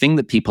 Like the thing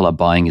that people are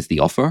buying is the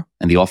offer,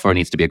 and the offer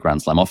needs to be a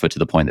grand slam offer to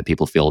the point that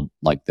people feel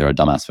like they're a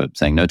dumbass for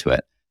saying no to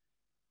it.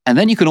 And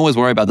then you can always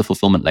worry about the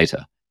fulfillment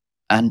later.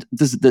 And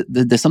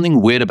there's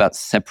something weird about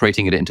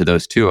separating it into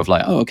those two of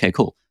like, oh, okay,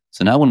 cool.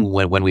 So now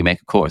when we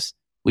make a course,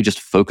 we just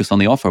focus on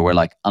the offer. We're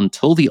like,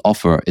 until the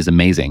offer is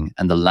amazing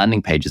and the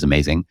landing page is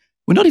amazing,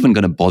 we're not even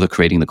going to bother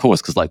creating the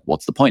course because like,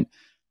 what's the point?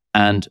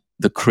 And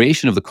the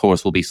creation of the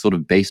course will be sort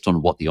of based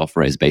on what the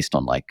offer is, based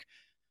on like,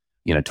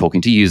 talking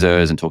to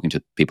users and talking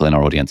to people in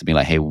our audience and being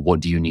like, hey, what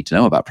do you need to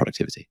know about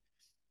productivity?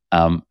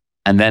 And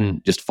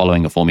then just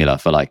following a formula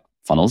for like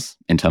funnels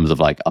in terms of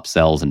like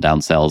upsells and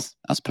downsells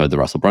as per the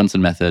Russell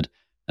Brunson method.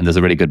 And there's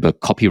a really good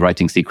book,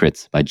 Copywriting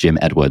Secrets by Jim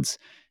Edwards.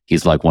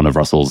 He's like one of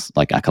Russell's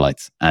like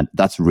acolytes. And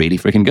that's really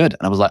freaking good.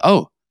 And I was like,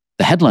 oh,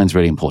 The headline's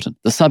really important.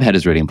 The subhead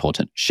is really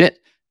important. Shit,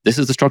 this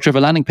is the structure of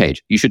a landing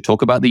page. You should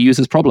talk about the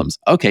user's problems.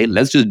 Okay,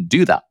 let's just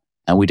do that.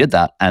 And we did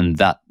that. And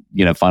that,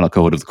 final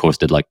cohort of the course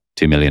did like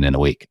 2 million in a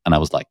week. And I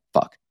was like,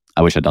 fuck,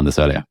 I wish I'd done this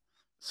earlier.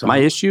 So my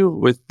issue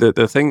with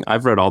the thing,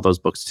 I've read all those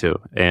books too,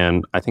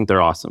 and I think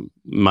they're awesome.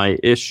 My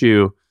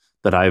issue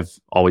that I've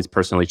always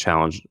personally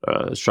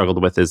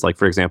struggled with is, like,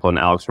 for example, in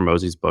Alex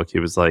Hormozi's book, he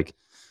was like,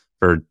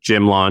 for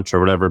gym launch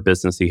or whatever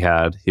business he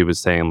had, he was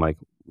saying like,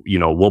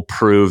 we'll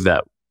prove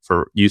that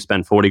for you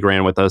spend 40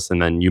 grand with us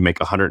and then you make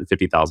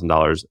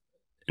 $150,000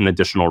 in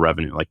additional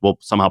revenue. Like, we'll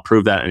somehow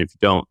prove that. And if you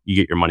don't, you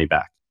get your money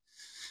back.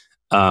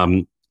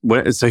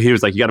 So he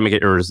was like, you got to make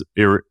it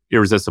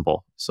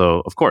irresistible.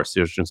 So of course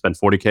you're going to spend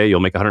 40K, you'll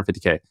make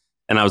 150K.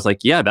 And I was like,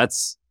 yeah,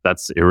 that's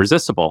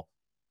irresistible,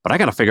 but I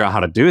got to figure out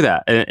how to do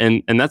that.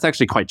 And that's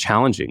actually quite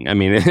challenging. I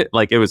mean,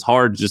 it was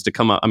hard just to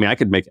come up. I mean, I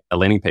could make a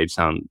landing page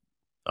sound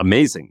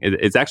amazing.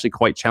 It's actually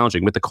quite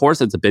challenging. With the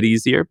course, it's a bit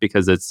easier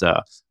because it's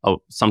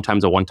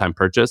sometimes a one-time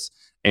purchase,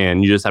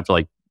 and you just have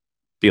to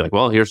be like,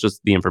 well, here's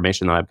just the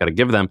information that I've got to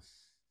give them.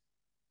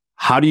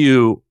 How do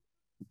you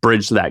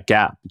bridge that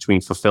gap between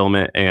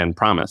fulfillment and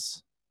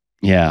promise?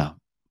 Yeah,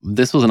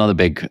 this was another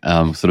big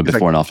sort of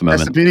before and after moment.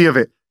 That's the beauty of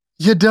it.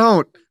 You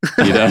don't.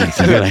 You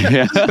don't.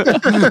 Yeah.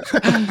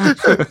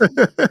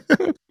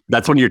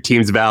 That's one of your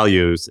team's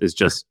values is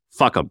just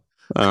fuck them.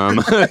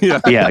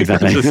 Yeah,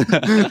 exactly.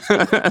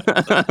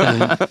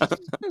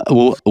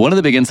 Well, one of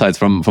the big insights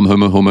from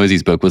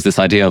Hormozi's book was this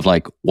idea of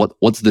like,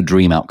 what's the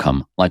dream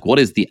outcome? Like, what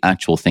is the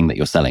actual thing that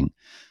you're selling?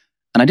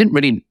 And I didn't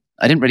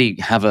really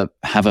have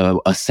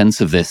a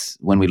sense of this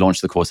when we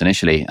launched the course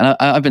initially. And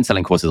I've been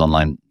selling courses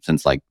online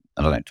since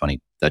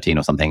 2013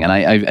 or something. And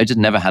I just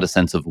never had a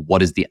sense of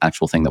what is the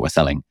actual thing that we're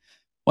selling.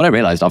 What I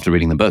realized after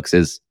reading the books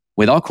is,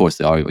 with our course,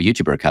 our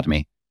YouTuber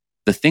Academy,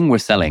 the thing we're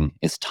selling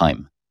is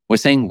time. We're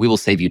saying we will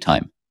save you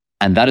time.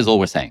 And that is all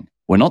we're saying.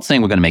 We're not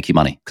saying we're going to make you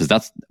money,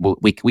 because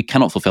we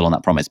cannot fulfill on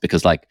that promise,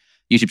 because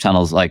YouTube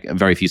channels,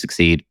 very few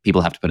succeed.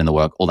 People have to put in the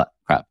work, all that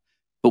crap.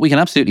 But we can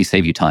absolutely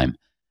save you time.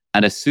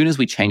 And as soon as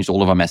we changed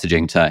all of our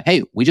messaging to,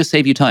 hey, we just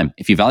save you time.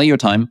 If you value your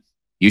time,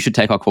 you should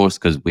take our course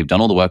because we've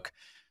done all the work.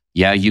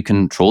 Yeah, you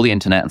can troll the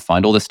internet and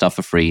find all this stuff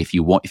for free if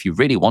you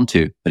really want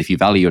to. But if you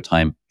value your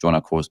time, join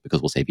our course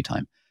because we'll save you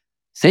time.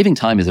 Saving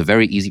time is a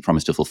very easy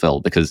promise to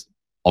fulfill, because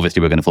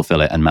obviously we're going to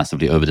fulfill it and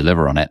massively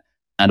over-deliver on it.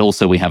 And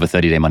also we have a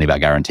 30-day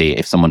money-back guarantee.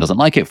 If someone doesn't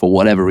like it for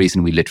whatever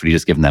reason, we literally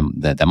just give them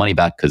their money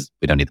back because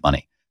we don't need the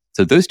money.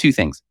 So those two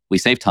things, we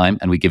save time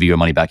and we give you your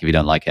money back if you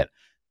don't like it.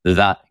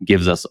 That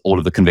gives us all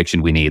of the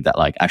conviction we need that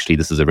actually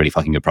this is a really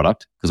fucking good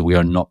product, because we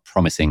are not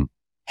promising,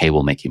 hey,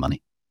 we'll make you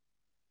money.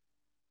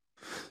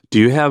 Do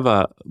you have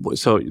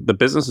so the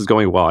business is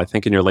going well. I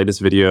think in your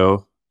latest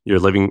video, you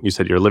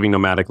said you're living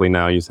nomadically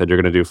now. You said you're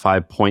going to do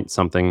 5 point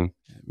something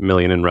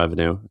million in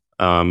revenue.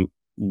 Do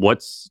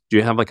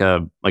you have like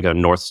a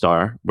North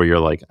Star where you're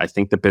like, I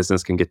think the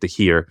business can get to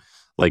here?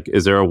 Like,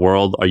 is there a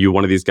world? Are you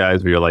one of these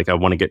guys where you're like, I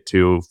want to get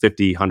to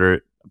 $50,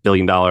 $100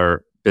 billion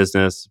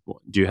business?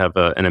 Do you have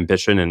an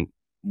ambition, and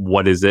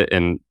what is it,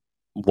 and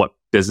what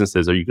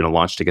businesses are you going to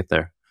launch to get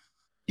there?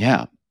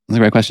 Yeah, that's a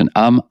great question.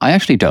 I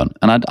actually don't,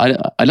 and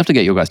I'd love to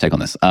get your guys' take on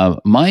this.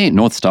 My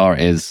North Star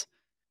is,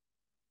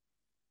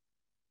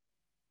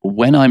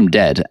 when I'm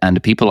dead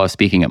and people are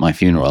speaking at my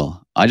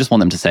funeral, I just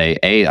want them to say,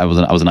 A, I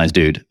was a nice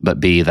dude, but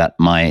B, that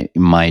my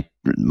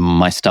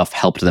stuff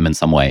helped them in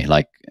some way,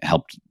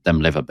 helped them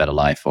live a better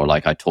life, or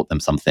I taught them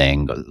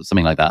something, or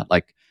something like that.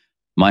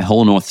 My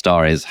whole North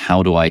Star is,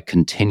 how do I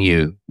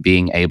continue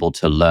being able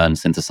to learn,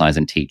 synthesize,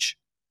 and teach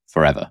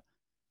forever?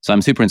 So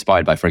I'm super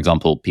inspired by, for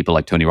example, people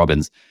like Tony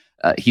Robbins.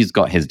 He's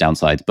got his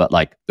downsides, but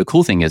the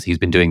cool thing is he's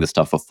been doing this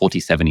stuff for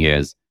 47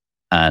 years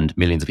and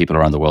millions of people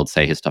around the world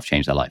say his stuff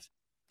changed their life.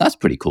 That's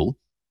pretty cool.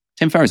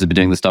 Tim Ferriss has been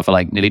doing this stuff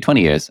for nearly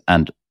 20 years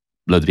and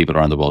loads of people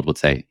around the world would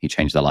say he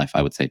changed their life.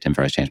 I would say Tim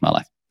Ferriss changed my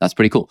life. That's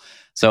pretty cool.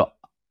 So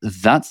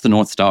that's the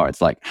North Star.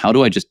 It's how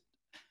do I just,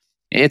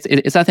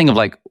 it's that thing of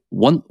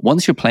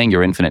once you're playing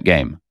your infinite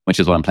game, which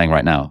is what I'm playing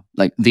right now,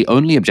 the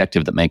only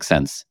objective that makes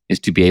sense is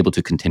to be able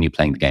to continue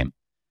playing the game.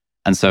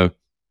 And so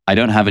I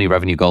don't have any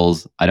revenue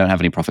goals. I don't have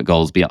any profit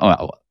goals.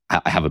 I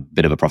have a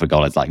bit of a profit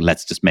goal. It's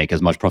let's just make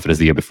as much profit as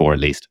the year before, at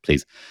least,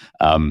 please.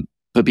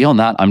 But beyond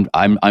that,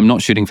 I'm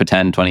not shooting for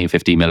 10, 20,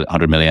 50,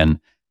 100 million.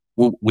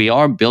 We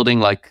are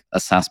building a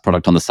SaaS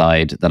product on the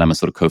side that I'm a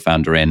sort of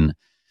co-founder in.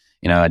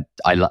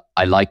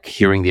 I like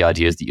hearing the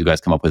ideas that you guys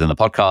come up with in the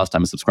podcast.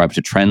 I'm a subscriber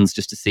to Trends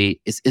just to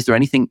see, is there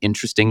anything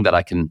interesting that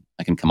I can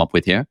come up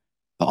with here?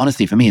 But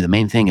honestly, for me, the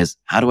main thing is,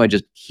 how do I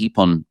just keep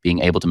on being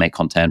able to make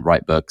content,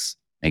 write books,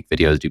 make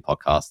videos, do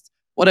podcasts,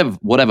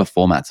 whatever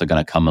formats are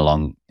going to come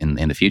along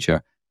in the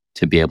future,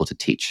 to be able to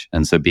teach.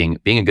 And so being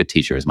a good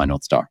teacher is my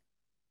North Star.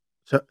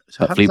 So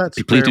please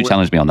do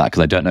challenge me on that,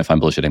 because I don't know if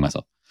I'm bullshitting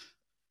myself.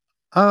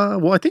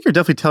 Well, I think you're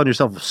definitely telling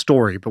yourself a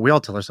story, but we all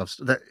tell ourselves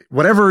that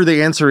whatever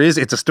the answer is,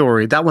 it's a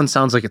story. That one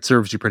sounds like it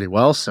serves you pretty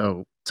well,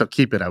 so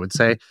keep it, I would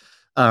say.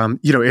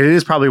 It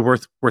is probably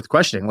worth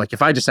questioning.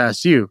 If I just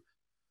asked you,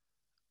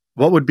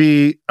 what would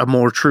be a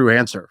more true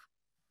answer?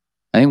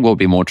 I think what would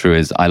be more true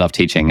is I love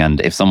teaching,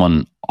 and if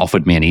someone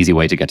offered me an easy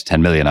way to get to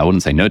 10 million, I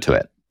wouldn't say no to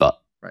it. But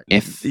Right.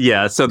 if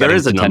Yeah, so there getting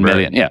is a to 10 number.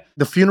 million, yeah,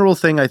 The funeral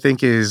thing, I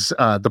think, is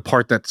the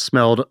part that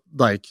smelled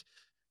like,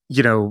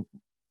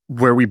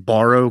 where we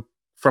borrow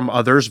from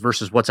others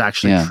versus what's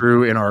actually Yeah.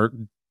 true in our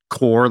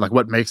core, like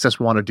what makes us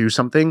want to do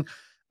something.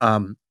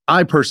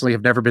 I personally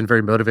have never been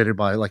very motivated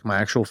by like my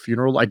actual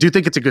funeral. I do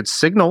think it's a good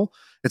signal.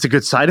 It's a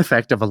good side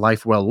effect of a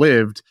life well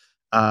lived.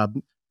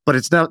 But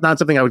it's not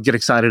something I would get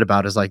excited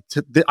about is like,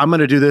 I'm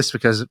going to do this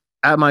because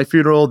at my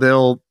funeral,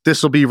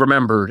 this will be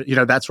remembered,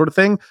 that sort of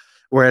thing.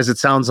 Whereas it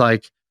sounds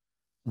like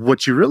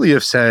what you really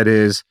have said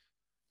is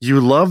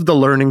you love the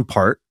learning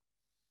part.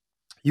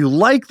 You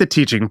like the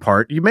teaching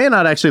part. You may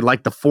not actually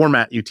like the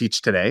format you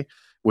teach today,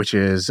 which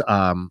is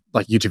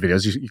like YouTube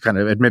videos. You kind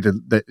of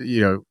admitted that,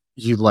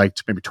 you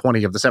liked maybe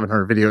 20 of the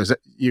 700 videos that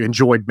you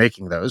enjoyed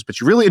making those, but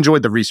you really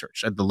enjoyed the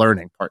research and the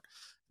learning part.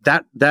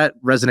 That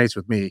resonates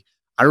with me.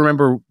 I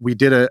remember we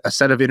did a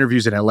set of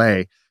interviews in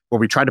LA where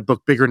we tried to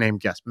book bigger name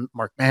guests,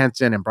 Mark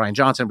Manson and Brian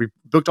Johnson. We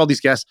booked all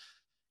these guests.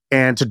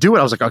 And to do it,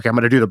 I was like, okay, I'm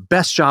going to do the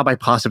best job I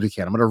possibly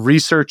can. I'm going to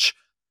research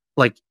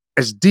like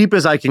as deep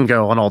as I can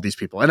go on all these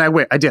people. And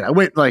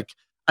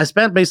I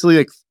spent basically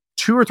like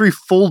 2 or 3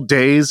 full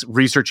days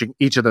researching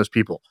each of those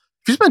people.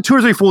 If you spend 2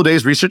 or 3 full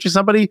days researching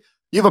somebody,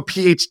 you have a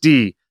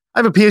PhD. I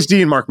have a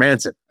PhD in Mark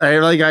Manson.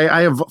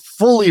 I have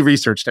fully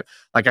researched him.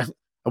 Like I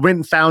went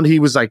and found he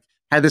was like,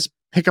 had this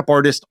pickup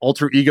artist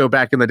alter ego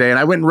back in the day. And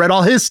I went and read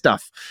all his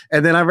stuff.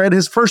 And then I read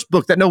his first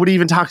book that nobody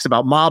even talks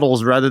about,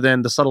 Models, rather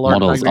than The Subtle Art.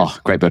 Models. Oh,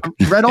 great book.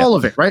 Read all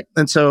of it. Right.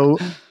 And so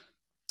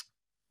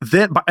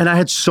and I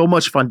had so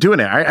much fun doing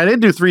it. I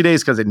didn't do 3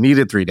 days because it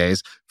needed 3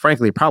 days.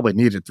 Frankly, it probably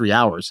needed 3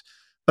 hours.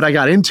 But I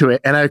got into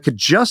it and I could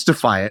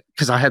justify it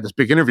because I had this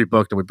big interview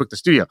booked and we booked the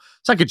studio.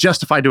 So I could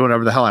justify doing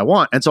whatever the hell I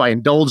want. And so I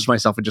indulged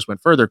myself and just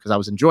went further because I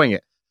was enjoying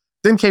it.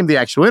 Then came the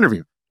actual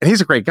interview. And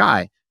he's a great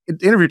guy.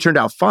 The interview turned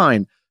out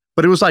fine,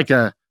 but it was like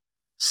a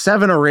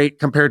 7 or 8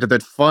 compared to the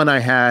fun I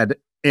had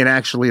in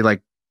actually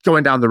like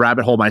going down the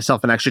rabbit hole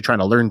myself and actually trying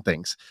to learn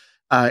things.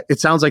 It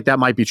sounds like that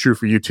might be true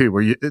for you too,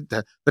 where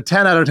the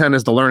 10 out of 10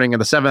 is the learning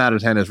and the 7 out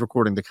of 10 is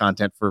recording the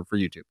content for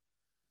YouTube.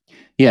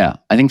 Yeah,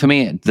 I think for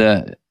me,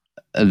 the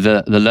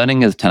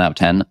learning is 10 out of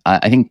 10.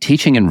 I think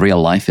teaching in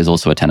real life is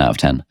also a 10 out of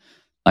 10.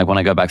 Like when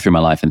I go back through my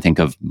life and think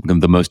of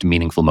the most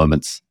meaningful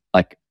moments,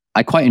 like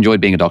I quite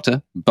enjoyed being a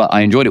doctor, but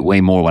I enjoyed it way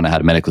more when I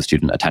had a medical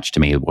student attached to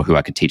me who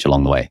I could teach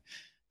along the way.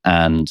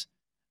 And,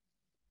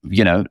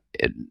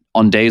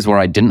 on days where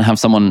I didn't have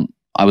someone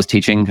I was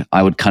teaching,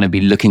 I would kind of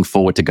be looking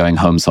forward to going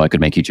home so I could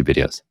make YouTube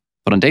videos.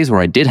 But on days where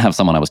I did have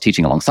someone I was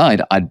teaching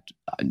alongside,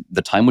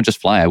 the time would just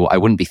fly. I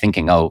wouldn't be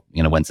thinking,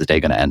 when's this day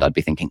going to end? I'd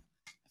be thinking,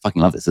 I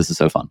fucking love this. This is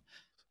so fun.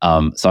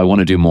 So I want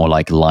to do more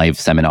like live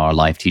seminar,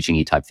 live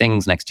teaching-y type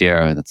things next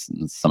year. That's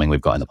something we've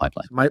got in the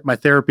pipeline. My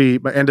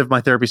end of my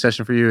therapy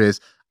session for you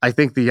is, I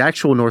think the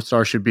actual North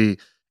Star should be,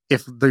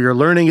 if your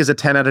learning is a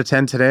 10 out of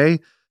 10 today,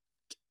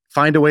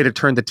 find a way to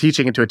turn the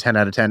teaching into a 10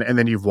 out of 10, and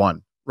then you've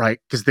won, right?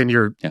 Because then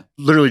you're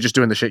literally just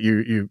doing the shit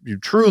you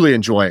truly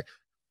enjoy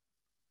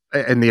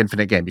in the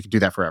infinite game. You can do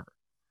that forever.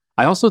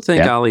 I also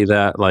think, Ali,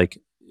 that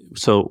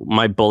so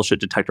my bullshit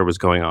detector was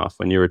going off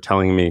when you were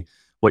telling me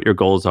what your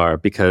goals are,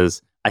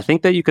 because I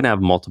think that you can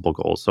have multiple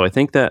goals. So I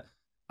think that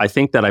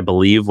I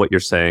believe what you're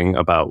saying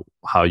about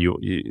how you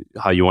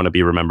want to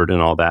be remembered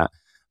and all that.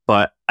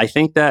 But I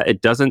think that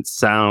it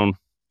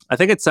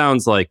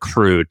sounds like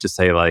crude to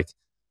say like,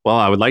 well,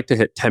 I would like to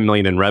hit 10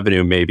 million in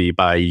revenue maybe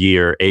by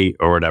year 8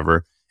 or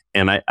whatever.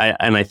 And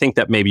I think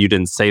that maybe you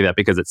didn't say that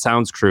because it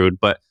sounds crude,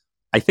 but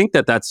I think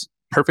that that's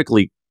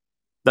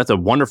a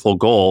wonderful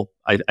goal.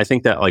 I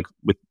think that like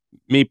with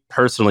me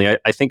personally,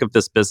 I think of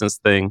this business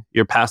thing,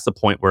 you're past the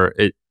point where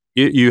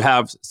you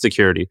have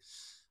security.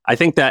 I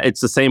think that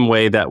it's the same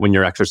way that when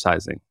you're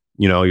exercising,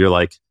 you're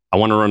like, I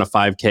want to run a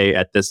 5K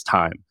at this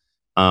time.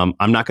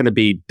 I'm not going to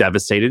be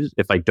devastated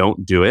if I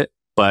don't do it,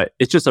 but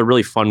it's just a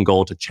really fun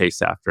goal to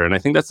chase after. And I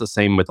think that's the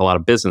same with a lot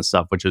of business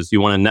stuff, which is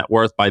you want a net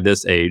worth by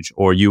this age,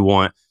 or you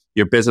want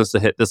your business to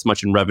hit this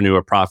much in revenue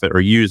or profit or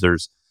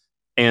users.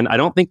 And I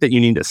don't think that you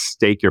need to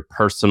stake your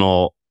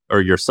personal or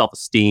your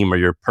self-esteem or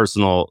your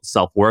personal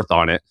self-worth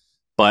on it.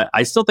 But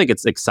I still think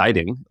it's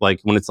exciting.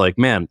 Like when it's like,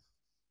 man,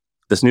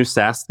 this new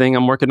SaaS thing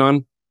I'm working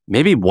on,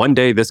 maybe one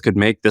day this could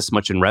make this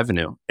much in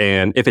revenue.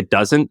 And if it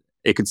doesn't,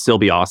 it could still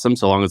be awesome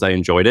so long as I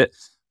enjoyed it.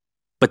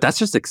 But that's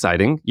just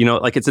exciting.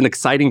 Like it's an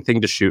exciting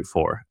thing to shoot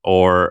for.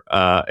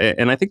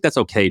 And I think that's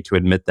okay to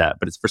admit that.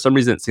 But it's for some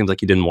reason, it seems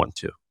like you didn't want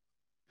to.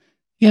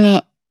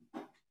 Yeah,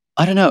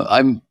 I don't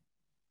know.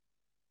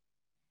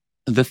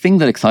 The thing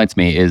that excites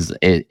me is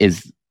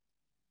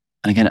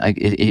again,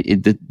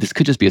 this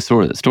could just be a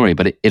story,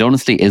 but it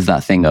honestly is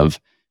that thing of,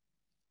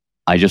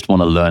 I just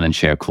want to learn and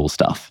share cool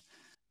stuff.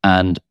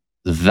 And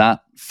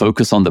that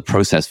focus on the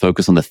process,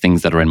 focus on the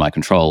things that are in my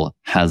control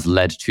has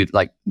led to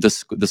like the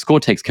score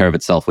takes care of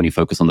itself when you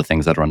focus on the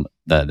things that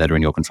are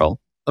in your control.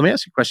 Let me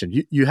ask you a question.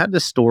 You had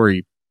this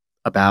story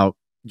about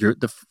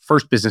the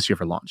first business you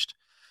ever launched,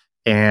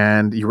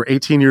 and you were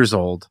 18 years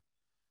old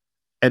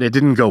and it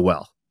didn't go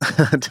well.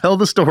 Tell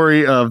the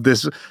story of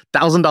this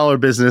 $1,000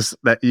 business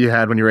that you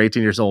had when you were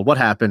 18 years old. What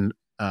happened?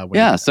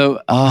 So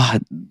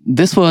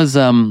this was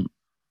from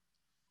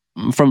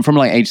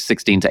like age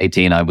 16 to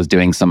 18. I was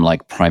doing some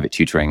like private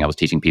tutoring. I was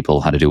teaching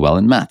people how to do well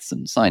in maths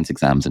and science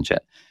exams and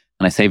shit.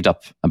 And I saved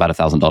up about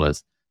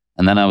 $1,000.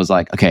 And then I was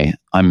like, okay,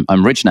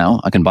 I'm rich now.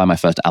 I can buy my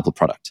first Apple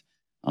product.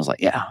 I was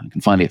like, yeah, I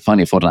can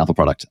finally afford an Apple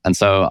product. And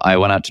so I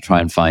went out to try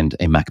and find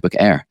a MacBook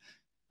Air.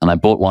 And I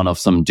bought one off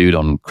some dude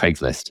on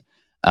Craigslist.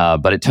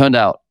 But it turned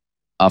out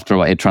after a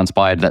while, it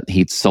transpired that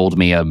he'd sold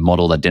me a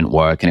model that didn't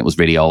work and it was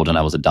really old and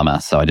I was a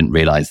dumbass. So I didn't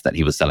realize that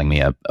he was selling me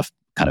a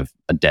kind of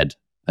a dead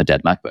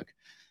MacBook.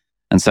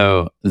 And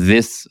so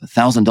this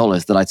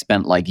 $1,000 that I'd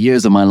spent like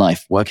years of my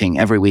life working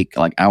every week,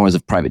 like hours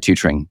of private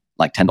tutoring,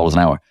 like $10 an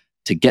hour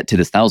to get to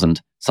this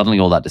 1,000, suddenly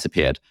all that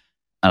disappeared.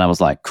 And I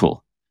was like,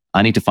 cool.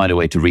 I need to find a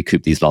way to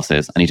recoup these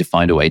losses. I need to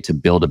find a way to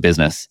build a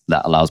business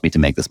that allows me to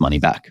make this money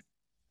back.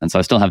 And so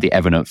I still have the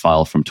Evernote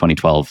file from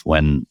 2012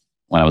 when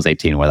I was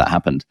 18 where that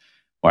happened,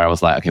 where I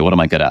was like, okay, what am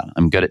I good at?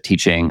 I'm good at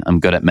teaching. I'm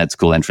good at med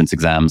school entrance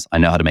exams. I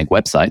know how to make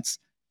websites.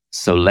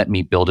 So let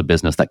me build a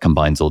business that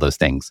combines all those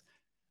things.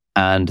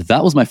 And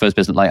that was my first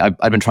business. Like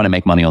I've been trying to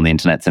make money on the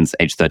internet since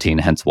age 13,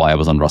 hence why I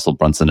was on Russell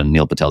Brunson and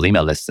Neil Patel's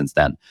email list since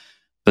then.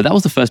 But that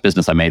was the first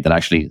business I made that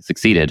actually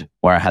succeeded,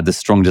 where I had this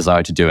strong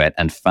desire to do it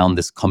and found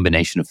this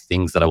combination of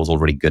things that I was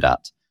already good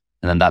at.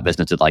 And then that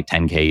business did like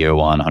 10K year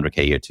one,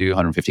 100K year two,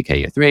 150K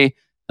year three.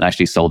 And I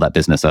actually sold that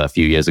business a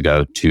few years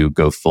ago to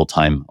go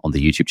full-time on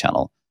the YouTube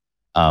channel.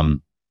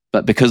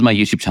 But because my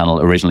YouTube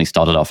channel originally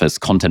started off as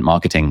content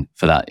marketing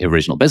for that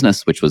original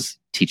business, which was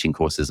teaching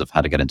courses of how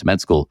to get into med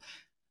school,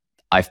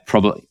 I've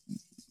probably,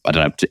 I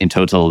don't know, in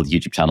total,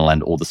 YouTube channel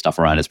and all the stuff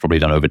around has probably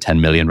done over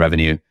 10 million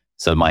revenue.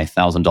 So my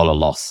 $1,000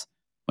 loss,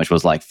 which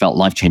was like felt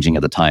life-changing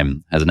at the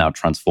time, has now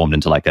transformed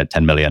into like a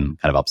 10 million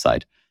kind of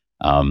upside.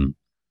 And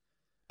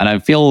I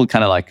feel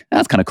kind of like,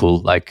 that's kind of cool.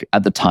 Like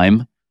at the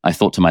time, I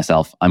thought to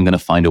myself, I'm going to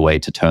find a way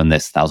to turn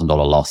this $1,000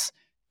 loss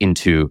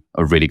into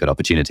a really good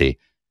opportunity.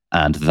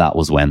 And that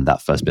was when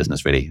that first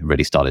business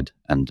really started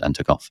and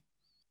took off.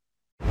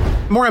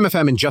 More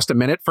MFM in just a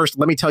minute. First,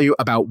 let me tell you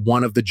about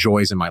one of the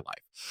joys in my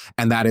life,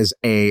 and that is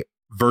a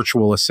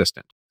virtual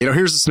assistant.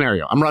 Here's the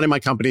scenario. I'm running my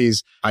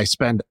companies. I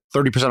spend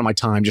 30% of my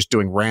time just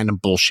doing random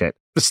bullshit.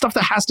 The stuff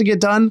that has to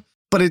get done,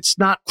 but it's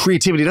not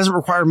creativity. It doesn't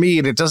require me,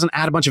 and it doesn't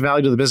add a bunch of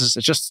value to the business.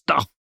 It's just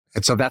stuff.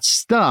 And so that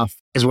stuff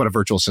is what a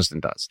virtual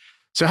assistant does.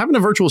 So having a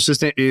virtual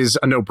assistant is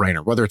a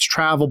no-brainer, whether it's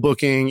travel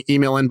booking,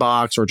 email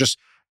inbox, or just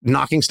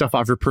knocking stuff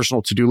off your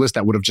personal to-do list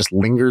that would have just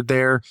lingered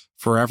there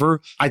forever.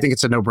 I think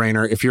it's a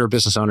no-brainer. If you're a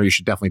business owner, you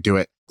should definitely do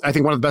it. I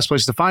think one of the best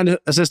places to find an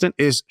assistant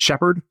is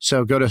Shepherd.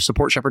 So go to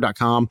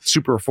supportshepherd.com.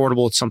 Super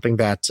affordable. It's something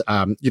that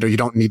you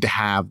don't need to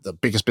have the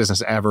biggest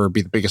business ever,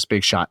 be the biggest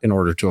big shot in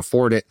order to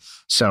afford it.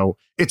 So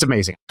it's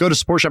amazing. Go to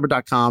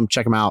supportshepherd.com,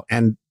 check them out,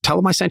 and tell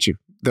them I sent you.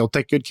 They'll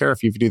take good care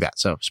of you if you do that.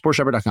 So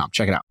supportshepherd.com,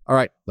 check it out. All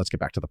right, let's get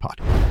back to the pod.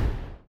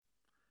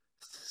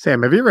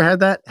 Sam, have you ever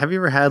had that? Have you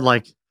ever had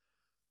like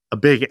a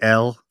big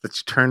L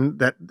that's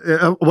turned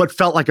what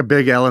felt like a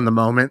big L in the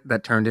moment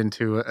that turned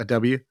into a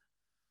W?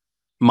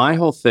 My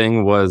whole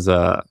thing was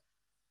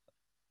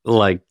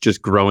like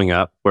just growing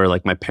up where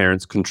like my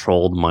parents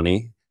controlled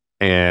money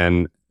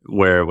and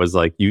where it was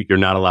like, you're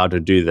not allowed to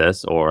do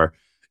this. Or,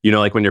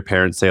 like when your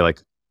parents say like,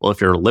 well, if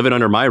you're living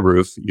under my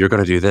roof, you're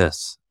going to do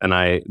this.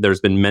 And there's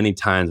been many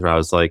times where I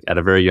was like, at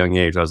a very young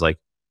age, I was like,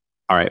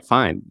 all right,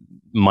 fine.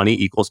 Money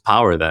equals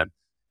power then.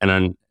 And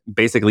then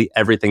basically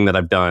everything that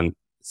I've done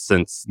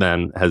since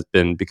then has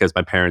been because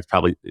my parents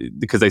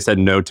because they said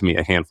no to me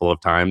a handful of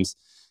times.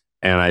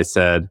 And I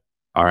said,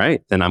 all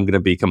right, then I'm going to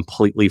be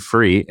completely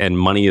free. And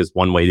money is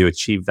one way to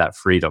achieve that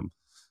freedom.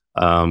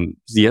 I mean,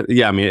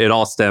 it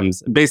all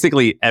stems,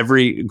 basically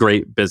every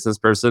great business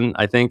person,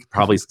 I think,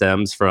 probably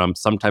stems from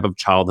some type of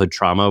childhood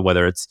trauma,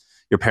 whether it's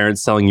your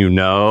parents telling you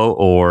no,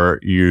 or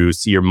you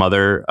see your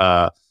mother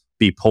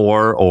be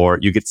poor, or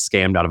you get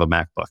scammed out of a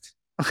MacBook.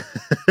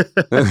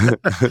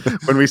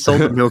 When we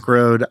sold the Milk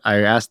Road, I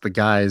asked the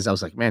guys, I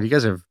was like, man, you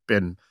guys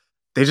they've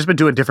just been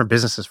doing different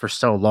businesses for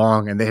so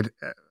long, and they had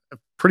a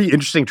pretty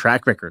interesting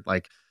track record,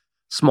 like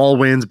small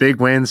wins, big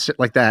wins, shit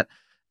like that.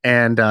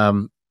 And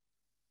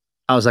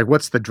I was like,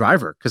 what's the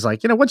driver? Because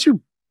like,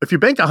 if you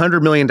bank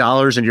 $100 million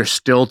and you're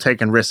still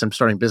taking risks and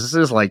starting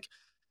businesses, like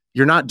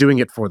you're not doing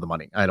it for the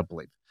money, I don't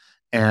believe.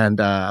 And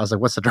I was like,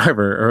 what's the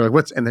driver? Or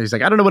like, and then he's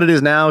like, I don't know what it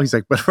is now. He's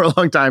like, but for a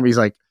long time, he's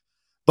like,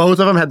 both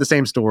of them had the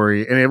same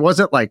story. And it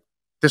wasn't like,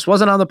 this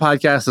wasn't on the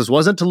podcast. This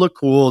wasn't to look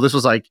cool. This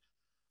was like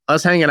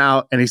us hanging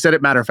out. And he said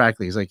it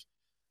matter-of-factly. He's like,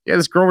 yeah,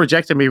 this girl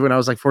rejected me when I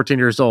was like 14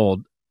 years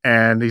old.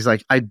 And he's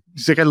like, I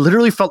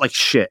literally felt like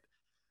shit.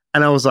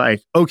 And I was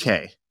like,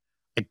 okay,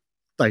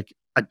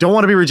 I don't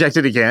want to be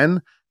rejected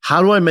again.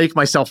 How do I make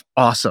myself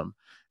awesome?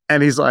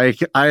 And he's like,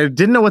 I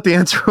didn't know what the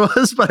answer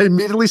was, but I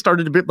immediately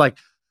started to be like,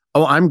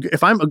 oh,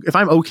 if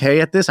I'm okay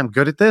at this, I'm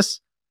good at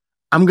this,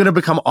 I'm going to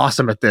become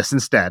awesome at this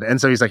instead.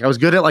 And so he's like, I was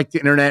good at like the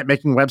internet,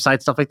 making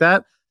websites, stuff like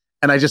that.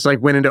 And I just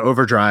like went into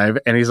overdrive.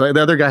 And he's like,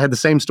 the other guy had the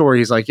same story.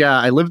 He's like, yeah,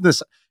 I lived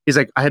this. He's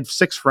like, I had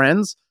 6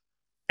 friends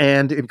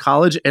and in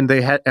college, and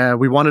they had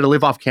we wanted to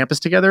live off campus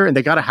together, and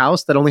they got a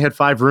house that only had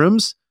 5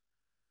 rooms,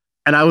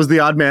 and I was the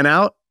odd man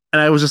out,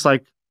 and I was just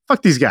like,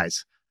 fuck these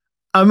guys.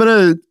 I'm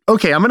gonna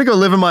go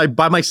live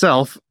by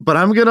myself, but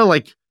I'm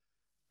gonna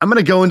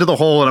go into the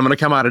hole and I'm gonna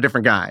come out a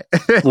different guy.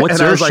 What's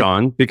yours, like,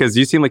 Sean? Because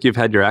you seem like you've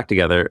had your act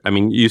together. I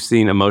mean, you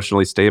seem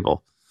emotionally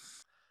stable.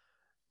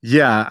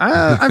 Yeah,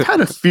 I've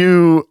had a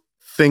few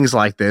things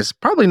like this.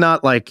 Probably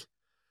not like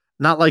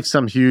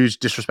some huge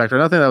disrespect or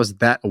nothing that I was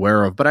that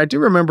aware of, but I do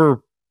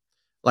remember,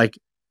 I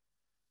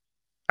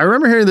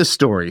remember hearing this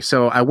story.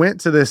 So I went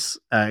to this,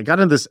 got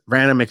into this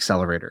random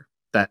accelerator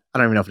that I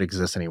don't even know if it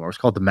exists anymore. It's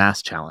called the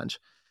Mass Challenge,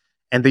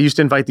 and they used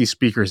to invite these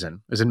speakers in.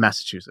 It was in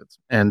Massachusetts,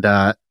 and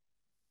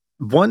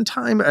one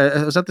time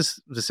I was at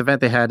this event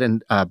they had,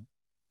 and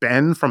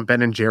Ben from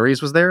Ben and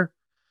Jerry's was there,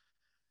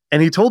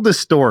 and he told this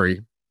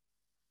story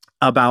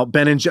about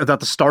about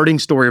the starting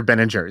story of Ben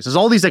and Jerry's. There's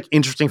all these like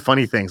interesting,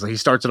 funny things. Like he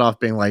starts it off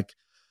being like,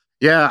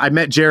 "Yeah, I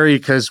met Jerry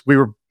because we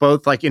were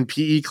both like in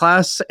PE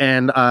class,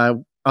 and I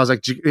was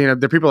like,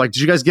 the people are like,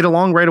 did you guys get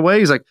along right away?"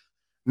 He's like,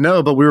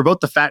 "No, but we were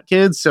both the fat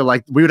kids, so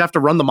like we would have to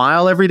run the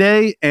mile every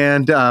day,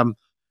 and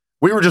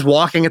we were just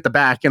walking at the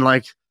back, and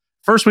like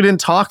first we didn't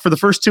talk for the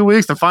first 2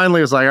 weeks, and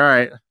finally it was like, all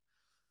right,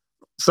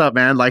 what's up,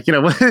 man? Like,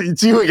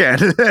 it's you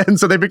again." And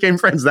so they became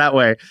friends that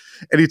way.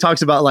 And he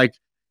talks about like,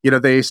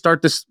 they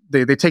start this,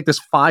 they take this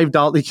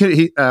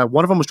 $5.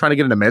 One of them was trying to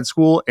get into med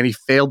school, and he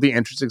failed the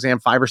entrance exam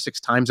 5 or 6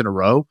 times in a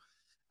row.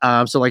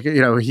 So like,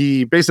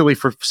 he basically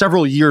for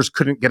several years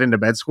couldn't get into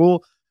med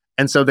school.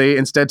 And so they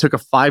instead took a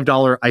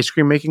 $5 ice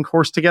cream making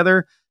course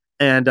together.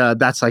 And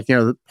that's like,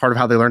 part of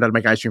how they learned how to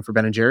make ice cream for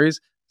Ben and Jerry's.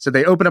 So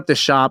they opened up this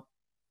shop,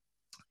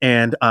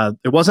 and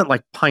it wasn't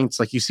like pints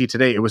like you see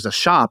today. It was a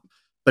shop,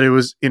 but it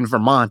was in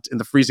Vermont in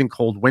the freezing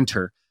cold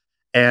winter.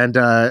 And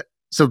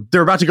so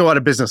they're about to go out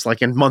of business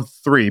like in month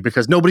 3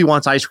 because nobody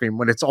wants ice cream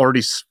when it's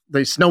already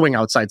snowing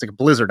outside. It's like a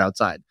blizzard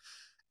outside.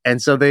 And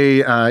so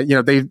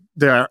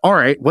they're all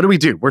right, what do we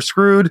do? We're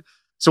screwed.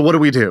 So what do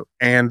we do?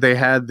 And they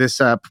had this,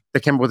 they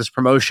came up with this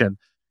promotion.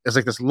 It's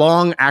like this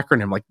long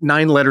acronym, like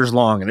 9 letters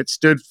long. And it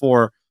stood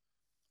for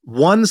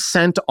 1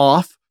 cent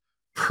off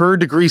per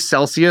degree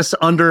Celsius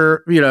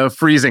under,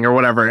 freezing or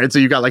whatever. And so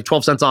you got like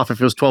 12 cents off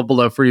if it was 12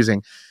 below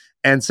freezing.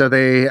 And so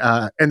they,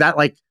 and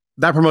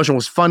that promotion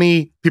was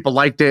funny. People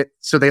liked it.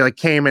 So they like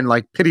came and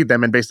like pitied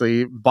them and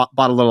basically bought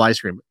a little ice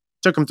cream,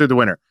 took them through the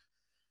winter.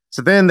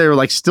 So then they were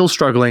like still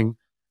struggling,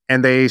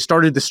 and they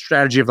started this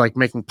strategy of like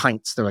making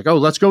pints. They're like, oh,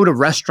 let's go to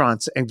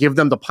restaurants and give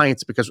them the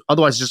pints because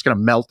otherwise it's just going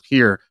to melt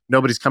here.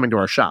 Nobody's coming to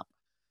our shop.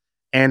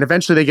 And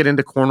eventually they get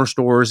into corner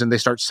stores and they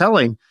start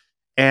selling.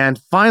 And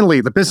finally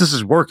the business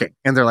is working.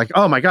 And they're like,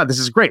 oh my God, this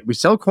is great. We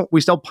sell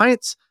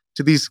pints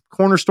to these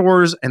corner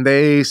stores and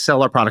they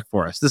sell our product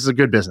for us. This is a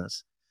good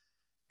business.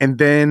 And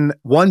then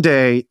one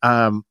day,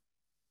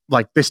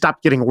 they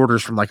stopped getting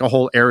orders from like a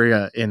whole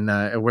area in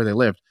where they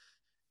lived.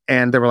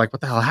 And they were like,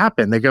 what the hell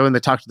happened? They go and they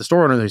talk to the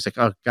store owner. And he's like,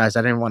 oh, guys,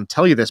 I didn't want to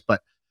tell you this,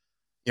 but,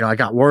 I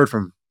got word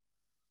from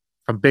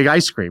Big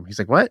Ice Cream. He's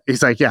like, what?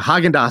 He's like, yeah,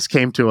 Haagen-Dazs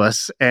came to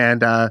us.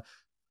 And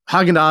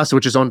Haagen-Dazs,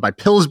 which is owned by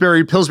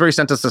Pillsbury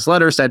sent us this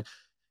letter, said,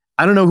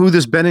 I don't know who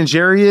this Ben and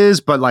Jerry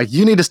is, but like,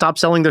 you need to stop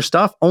selling their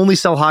stuff. Only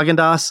sell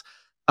Haagen-Dazs,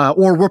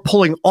 or we're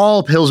pulling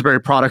all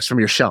Pillsbury products from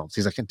your shelves.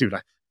 He's like, dude,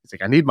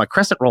 I need my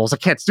crescent rolls. I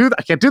can't do that.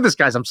 I can't do this,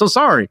 guys. I'm so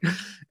sorry.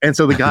 And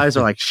so the guys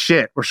are like,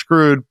 shit, we're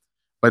screwed.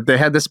 But they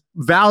had this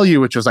value,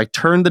 which was like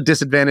turn the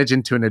disadvantage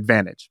into an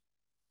advantage.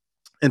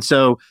 And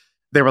so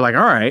they were like,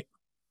 all right,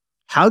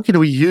 how can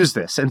we use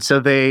this? And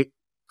so they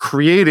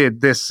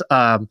created this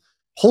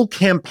whole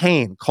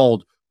campaign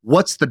called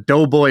What's the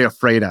Doughboy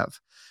Afraid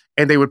of?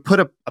 And they would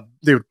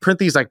they would print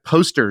these like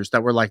posters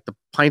that were like the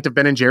pint of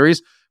Ben and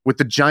Jerry's with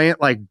the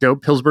giant like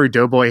Pillsbury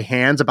Doughboy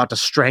hands about to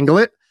strangle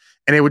it.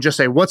 And it would just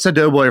say, what's the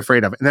doughboy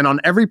afraid of? And then on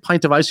every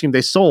pint of ice cream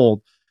they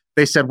sold,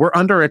 they said, we're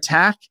under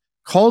attack.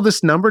 Call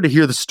this number to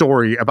hear the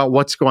story about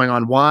what's going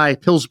on, why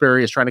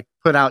Pillsbury is trying to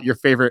put out your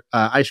favorite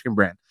ice cream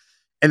brand.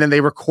 And then they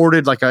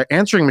recorded like an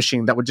answering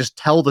machine that would just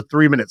tell the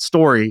 3-minute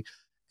story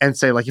and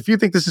say, like, if you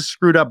think this is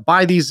screwed up,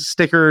 buy these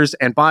stickers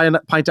and buy a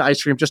pint of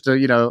ice cream just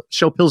to,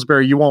 show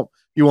Pillsbury you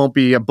won't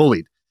be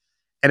bullied.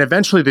 And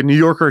eventually the New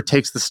Yorker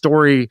takes the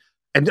story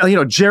and,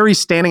 Jerry's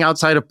standing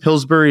outside of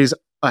Pillsbury's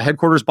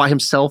headquarters by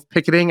himself,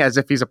 picketing as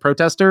if he's a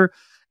protester.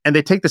 And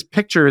they take this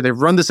picture, they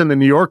run this in the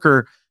New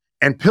Yorker,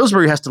 and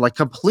Pillsbury has to like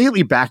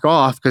completely back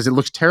off because it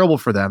looks terrible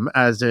for them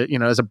as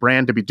a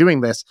brand to be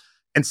doing this.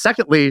 And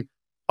secondly,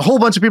 a whole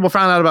bunch of people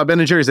found out about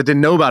Ben & Jerry's that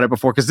didn't know about it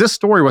before, because this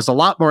story was a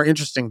lot more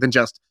interesting than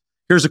just,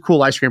 here's a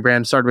cool ice cream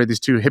brand started by these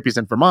 2 hippies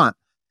in Vermont.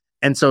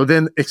 And so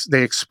then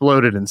they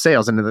exploded in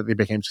sales and they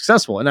became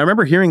successful. And I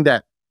remember hearing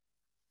that.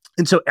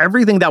 And so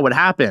everything that would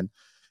happen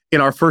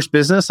in our first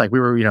business, like we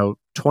were,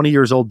 20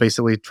 years old,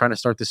 basically trying to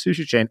start the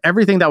sushi chain,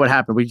 everything that would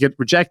happen, we'd get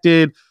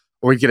rejected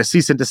or we'd get a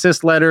cease and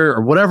desist letter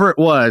or whatever it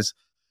was.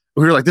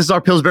 We were like, this is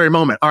our Pillsbury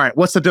moment. All right,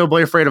 what's the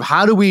doughboy afraid of?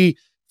 How do we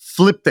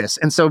flip this?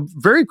 And so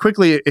very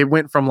quickly it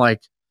went from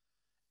like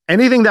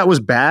anything that was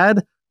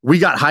bad, we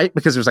got hyped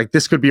because it was like,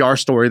 this could be our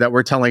story that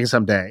we're telling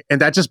someday. And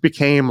that just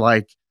became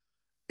like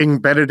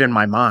embedded in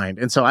my mind.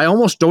 And so I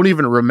almost don't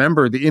even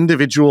remember the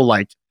individual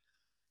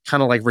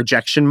kind of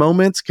rejection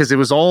moments, because it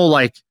was all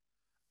like,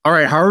 all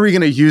right, how are we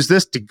going to use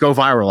this to go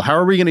viral? How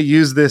are we going to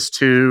use this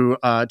to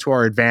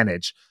our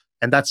advantage?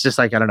 And that's just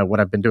I don't know, what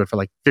I've been doing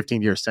for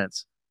 15 years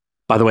since.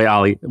 By the way,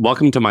 Ali,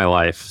 welcome to my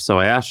life. So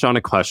I asked Sean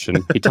a question.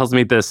 He tells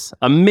me this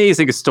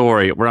amazing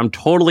story where I'm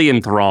totally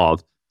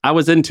enthralled. I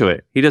was into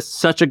it. He does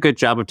such a good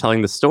job of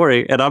telling the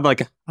story. And I'm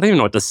like, I don't even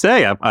know what to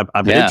say.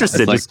 I'm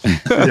interested.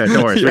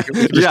 Don't worry.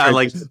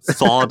 I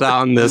fall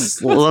down this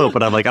slope.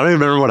 And I'm like, I don't even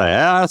remember what I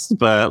asked,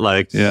 but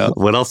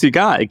what else you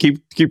got?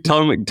 Keep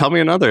telling me. Tell me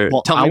another.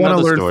 Well, tell me I want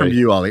to learn story. from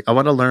you, Ali. I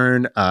want to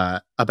learn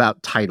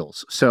about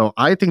titles. So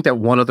I think that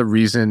one of the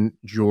reason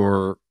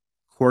your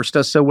course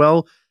does so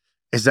well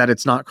is that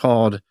it's not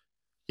called,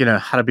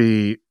 how to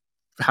be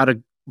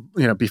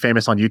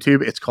famous on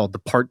YouTube. It's called the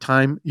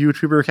Part-Time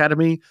YouTuber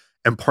Academy.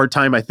 And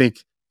part-time, I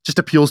think, just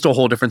appeals to a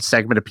whole different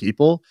segment of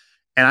people.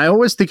 And I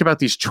always think about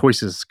these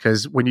choices,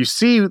 because when you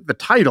see the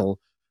title,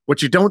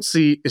 what you don't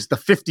see is the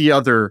 50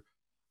 other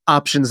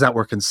options that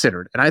were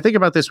considered. And I think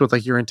about this with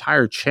your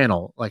entire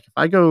channel. If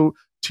I go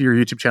to your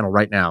YouTube channel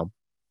right now,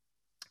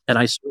 and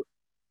I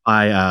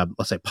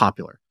let's say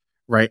popular,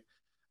 right?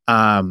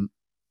 Some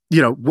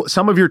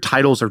of your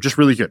titles are just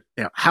really good.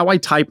 How I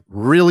type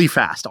really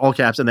fast, all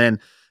caps, and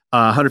then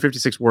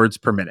 156 words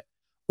per minute.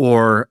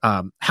 Or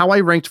how I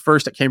ranked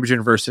first at Cambridge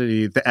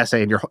University, the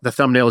essay, and the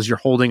thumbnail is you're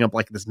holding up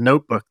this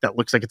notebook that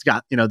looks like it's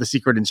got, the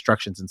secret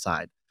instructions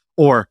inside.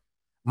 Or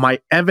my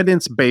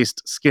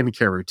evidence-based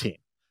skincare routine.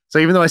 So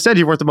even though I said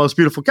you weren't the most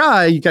beautiful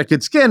guy, you got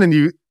good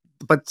skin,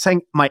 but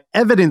saying my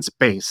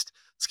evidence-based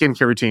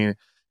skincare routine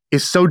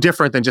is so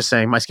different than just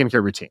saying my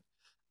skincare routine.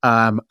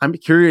 I'm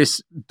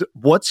curious,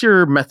 what's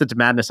your method to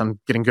madness on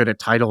getting good at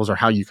titles, or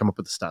how you come up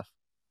with the stuff?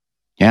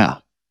 Yeah,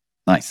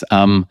 nice.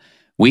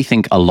 We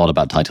think a lot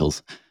about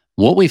titles.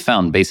 What we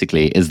found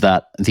basically is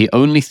that the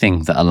only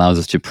thing that allows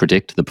us to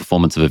predict the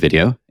performance of a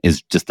video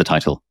is just the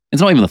title.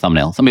 It's not even the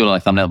thumbnail. Some people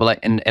like thumbnail, but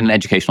in an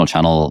educational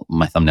channel,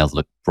 my thumbnails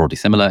look broadly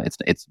similar.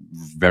 It's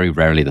very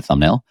rarely the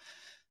thumbnail.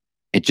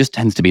 It just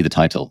tends to be the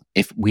title.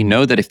 If we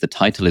know that if the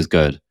title is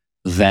good,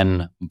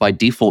 then by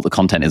default, the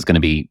content is going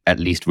to be at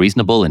least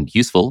reasonable and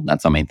useful.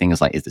 That's our main thing,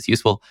 is is this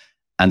useful?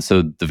 And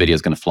so the video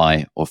is going to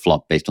fly or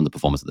flop based on the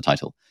performance of the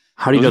title.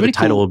 How do you know the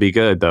title will be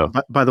good, though?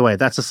 By the way,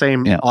 that's the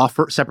same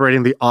offer.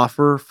 Separating the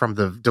offer from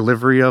the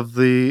delivery of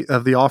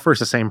the offer is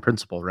the same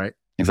principle, right?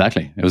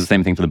 Exactly. It was the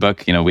same thing for the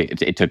book.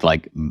 It took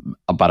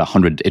about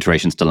 100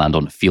 iterations to land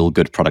on feel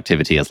good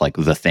productivity as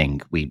the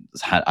thing.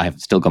 I've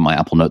still got my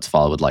Apple Notes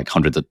file with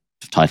hundreds of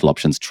title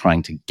options,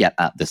 trying to get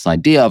at this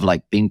idea of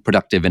being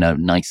productive in a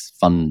nice,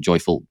 fun,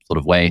 joyful sort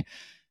of way.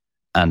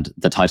 And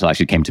the title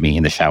actually came to me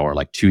in the shower,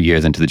 2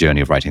 years into the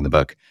journey of writing the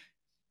book.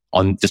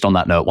 On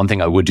that note, one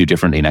thing I would do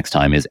differently next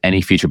time is any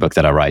future book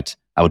that I write,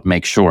 I would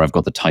make sure I've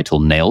got the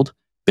title nailed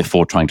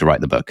before trying to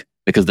write the book,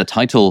 because the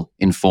title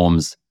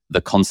informs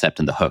the concept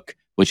and the hook,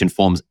 which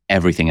informs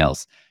everything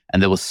else.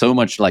 And there was so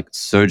much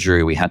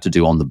surgery we had to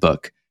do on the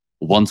book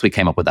once we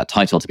came up with that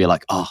title to be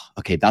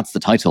okay, that's the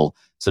title.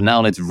 So now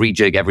let's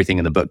rejig everything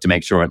in the book to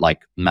make sure it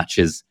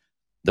matches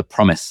the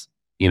promise,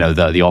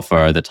 the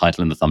offer, the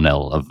title, and the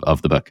thumbnail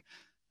of the book.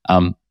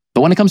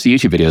 But when it comes to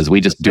YouTube videos,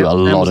 we just do a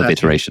lot of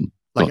iteration.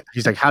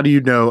 He's how do you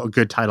know a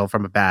good title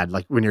from a bad?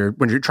 When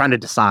you're trying to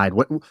decide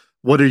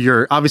what are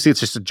your, obviously it's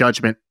just a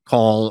judgment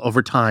call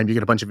over time. You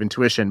get a bunch of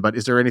intuition, but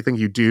is there anything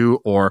you do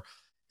or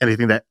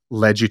anything that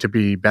led you to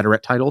be better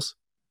at titles?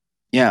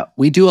 Yeah,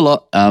 we do a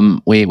lot.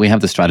 We have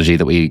the strategy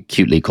that we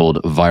cutely called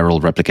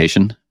viral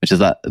replication, which is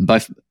that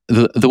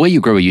the way you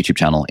grow a YouTube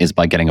channel is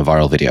by getting a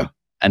viral video.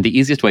 And the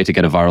easiest way to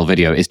get a viral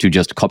video is to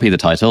just copy the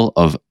title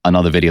of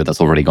another video that's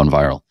already gone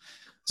viral.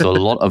 So a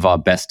lot of our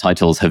best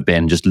titles have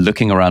been just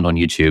looking around on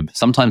YouTube,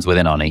 sometimes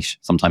within our niche,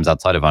 sometimes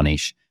outside of our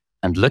niche,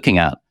 and looking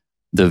at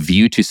the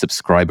view to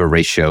subscriber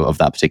ratio of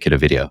that particular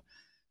video.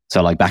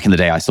 So back in the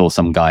day, I saw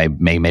some guy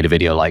made a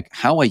video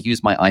how I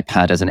use my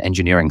iPad as an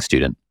engineering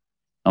student.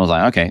 I was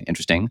okay,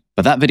 interesting.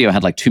 But that video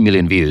had 2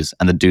 million views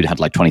and the dude had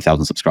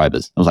 20,000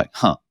 subscribers. I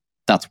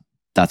was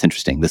that's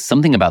interesting. There's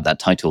something about that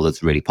title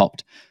that's really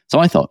popped. So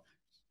I thought,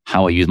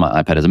 how I use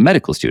my iPad as a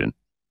medical student.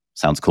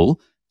 Sounds cool.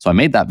 So I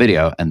made that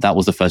video, and that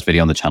was the first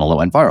video on the channel that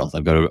went viral.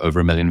 I've got over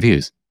 1 million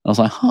views. And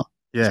I was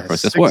yeah,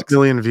 process 6 works.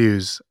 million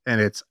views,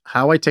 and it's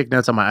how I take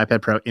notes on my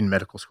iPad Pro in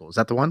medical school. Is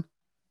that the one?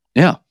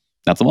 Yeah,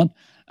 that's the one.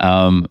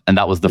 And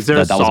that was that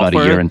was about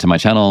a year into my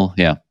channel.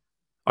 Yeah.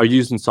 Are you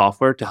using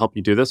software to help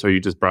you do this, or are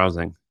you just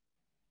browsing?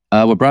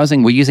 We're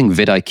browsing. We're using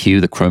vidIQ,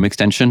 the Chrome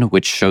extension,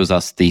 which shows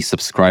us the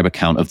subscriber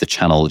count of the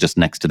channel just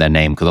next to their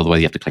name, because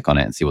otherwise you have to click on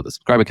it and see what the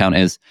subscriber count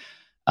is.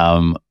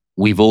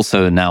 We've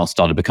also now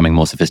started becoming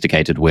more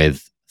sophisticated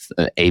with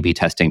A/B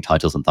testing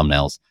titles and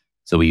thumbnails.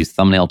 So we use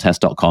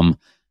thumbnailtest.com,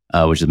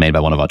 which is made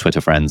by one of our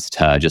Twitter friends,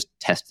 to just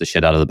test the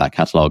shit out of the back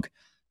catalog.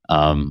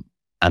 And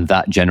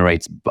that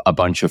generates a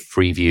bunch of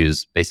free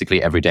views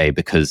basically every day,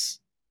 because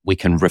we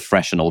can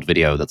refresh an old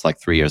video that's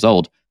 3 years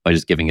old by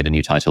just giving it a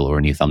new title or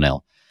a new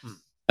thumbnail. And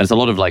it's a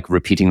lot of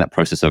repeating that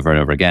process over and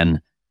over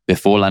again.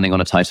 before landing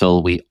on a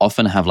title, we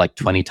often have like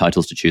 20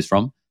 titles to choose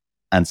from.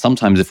 And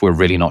sometimes if we're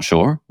really not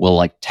sure, we'll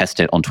like test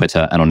it on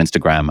Twitter and on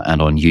Instagram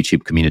and on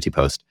YouTube community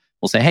post.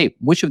 We'll say, hey,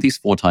 which of these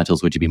 4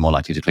 titles would you be more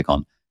likely to click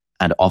on?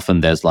 And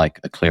often there's like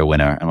a clear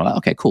winner. And we're like,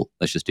 okay, cool,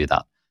 let's just do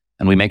that.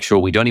 And we make sure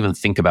we don't even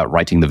think about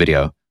writing the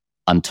video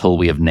until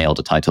we have nailed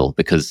a title,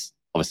 because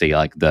obviously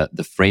like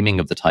the framing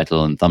of the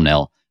title and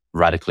thumbnail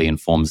radically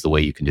informs the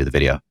way you can do the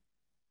video.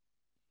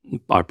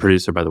 Our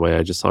producer, by the way,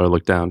 I just saw her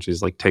look down.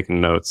 She's like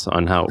taking notes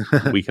on how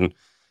we can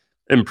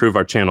improve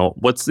our channel.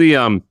 What's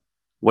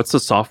the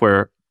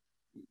software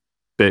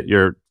bit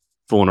you're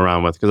fooling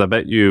around with? Because I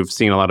bet you've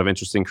seen a lot of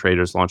interesting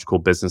creators launch cool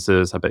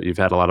businesses. I bet you've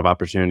had a lot of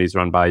opportunities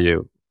run by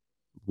you.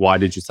 Why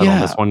did you settle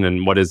on this one,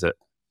 and what is it?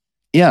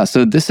 Yeah,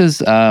 so this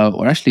is,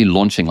 we're actually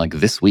launching like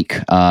this week.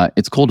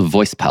 It's called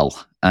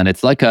VoicePal, and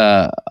it's like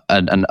a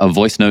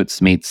voice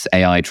notes meets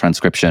AI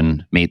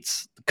transcription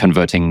meets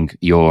converting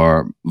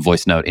your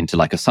voice note into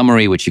like a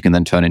summary, which you can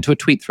then turn into a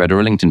tweet thread or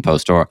a LinkedIn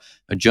post or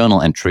a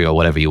journal entry or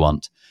whatever you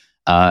want.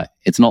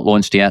 It's not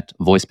launched yet.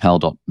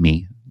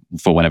 Voicepal.me.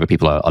 For whenever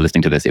people are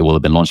listening to this, it will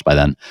have been launched by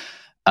then.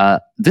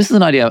 This is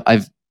an idea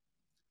I've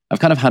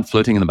kind of had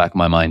floating in the back of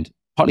my mind,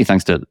 partly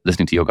thanks to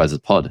listening to your guys'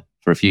 pod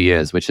for a few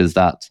years, which is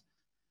that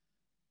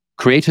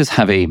creators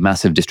have a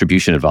massive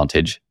distribution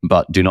advantage,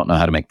 but do not know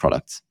how to make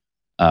products.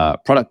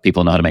 Product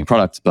people know how to make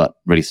products, but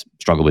really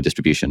struggle with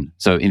distribution.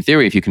 So in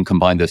theory, if you can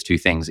combine those two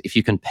things, if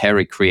you can pair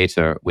a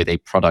creator with a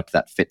product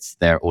that fits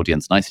their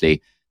audience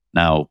nicely,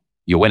 now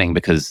you're winning,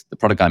 because the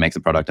product guy makes a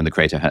product and the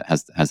creator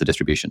has the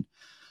distribution.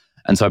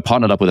 And so I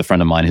partnered up with a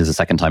friend of mine who's a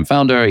second-time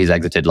founder. He's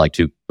exited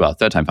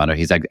third-time founder.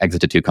 He's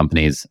exited 2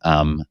 companies.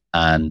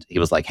 And he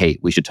was like, hey,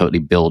 we should totally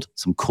build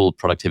some cool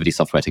productivity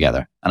software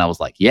together. And I was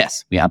like,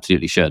 yes, we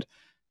absolutely should.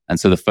 And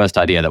so the first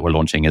idea that we're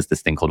launching is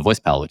this thing called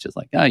VoicePal, which is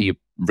like, you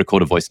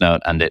record a voice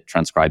note and it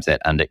transcribes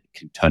it and it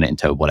can turn it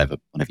into whatever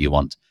you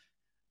want.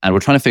 And we're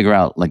trying to figure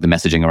out like the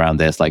messaging around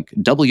this, like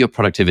double your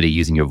productivity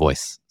using your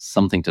voice,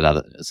 something to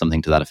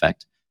that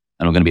effect.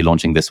 And we're going to be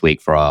launching this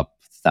week for our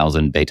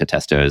 1,000 beta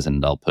testers,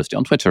 and I'll post it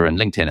on Twitter and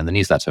LinkedIn and the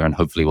newsletter, and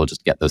hopefully we'll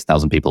just get those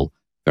 1,000 people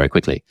very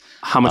quickly.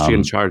 How much are you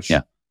going to charge?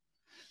 Yeah.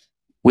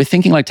 We're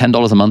thinking like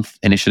 $10 a month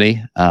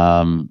initially.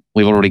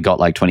 We've already got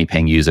like 20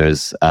 paying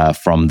users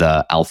from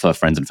the alpha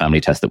friends and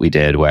family test that we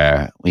did,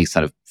 where we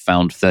sort of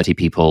found 30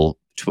 people,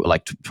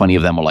 like 20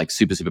 of them were like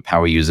super, super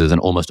power users, and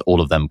almost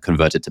all of them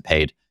converted to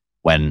paid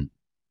when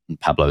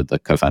Pablo, the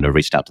co-founder,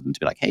 reached out to them to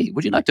be like, hey,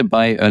 would you like to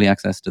buy early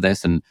access to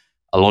this? And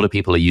a lot of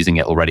people are using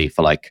it already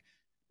for like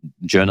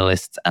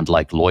journalists and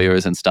like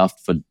lawyers and stuff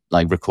for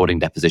like recording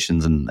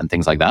depositions and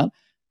things like that.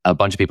 A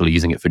bunch of people are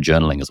using it for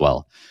journaling as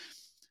well.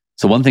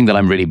 So one thing that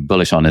I'm really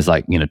bullish on is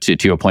like, to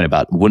your point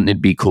about, wouldn't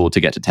it be cool to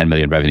get to 10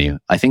 million revenue?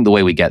 I think the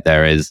way we get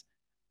there is,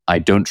 I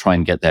don't try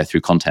and get there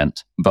through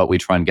content, but we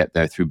try and get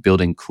there through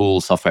building cool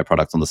software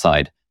products on the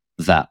side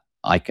that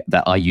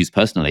I use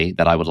personally,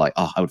 that I would like,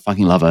 I would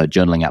fucking love a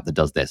journaling app that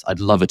does this. I'd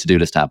love a to-do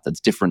list app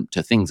that's different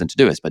to things and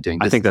to-do-list by doing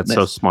this. I think that's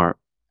so smart.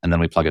 And then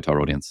we plug it to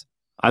our audience.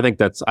 I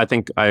think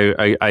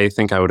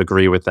I would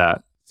agree with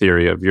that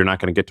theory of you're not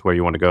going to get to where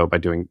you want to go by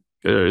doing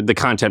the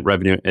content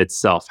revenue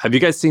itself. Have you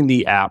guys seen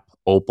the app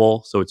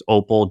Opal? So it's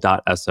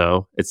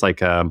opal.so. It's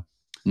like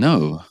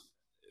no.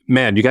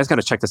 Man, you guys got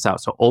to check this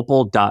out. So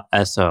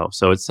opal.so.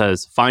 So it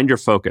says, find your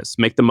focus,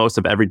 make the most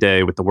of every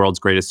day with the world's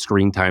greatest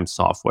screen time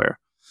software.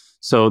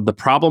 So the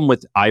problem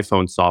with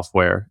iPhone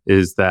software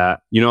is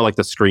that, like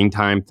the screen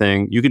time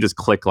thing, you could just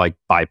click like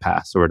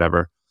bypass or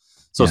whatever.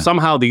 So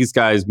somehow these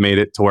guys made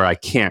it to where I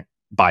can't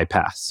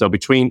bypass. So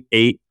between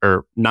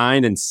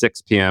 9 and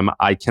 6 p.m.,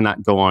 I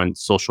cannot go on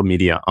social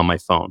media on my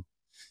phone.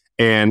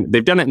 And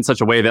they've done it in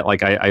such a way that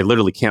like I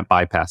literally can't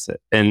bypass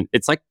it. And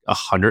it's like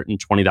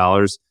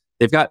 $120.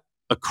 They've got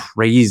a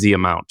crazy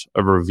amount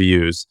of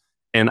reviews.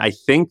 And I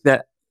think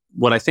that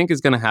what I think is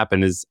going to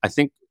happen is I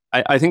think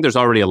there's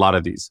already a lot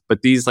of these,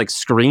 but these like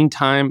screen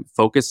time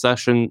focus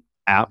session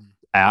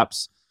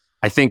apps,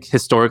 I think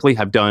historically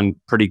have done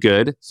pretty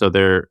good. So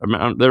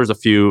there's a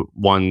few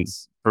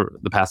ones for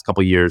the past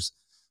couple of years.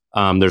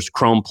 There's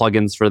Chrome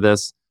plugins for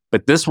this,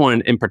 but this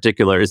one in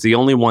particular is the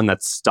only one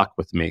that's stuck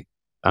with me.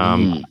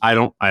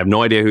 I have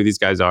no idea who these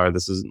guys are.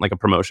 This isn't like a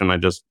promotion. I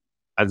just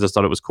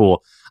thought it was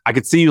cool. I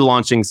could see you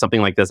launching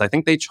something like this. I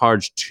think they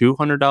charge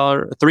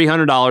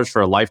 $300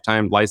 for a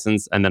lifetime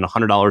license and then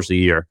 $100 a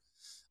year.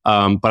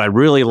 But I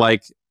really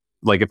like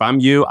if I'm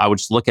you, I would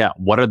just look at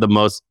what are the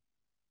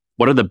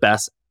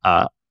best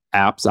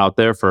apps out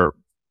there for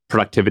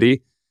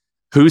productivity,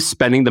 who's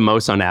spending the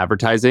most on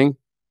advertising,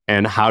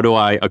 and how do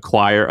I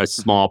acquire a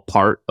small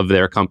part of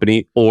their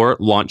company or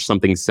launch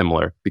something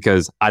similar,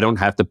 because I don't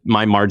have to,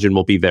 my margin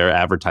will be their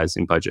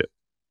advertising budget.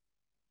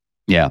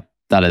 Yeah,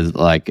 that is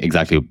like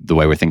exactly the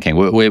way we're thinking.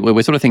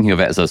 We're sort of thinking of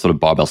it as a sort of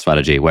barbell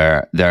strategy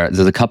where there's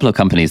a couple of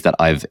companies that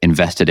I've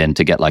invested in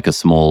to get like a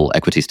small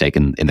equity stake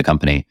in the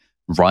company.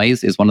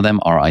 Rise is one of them,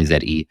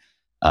 RIZE.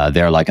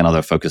 They're like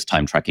another focused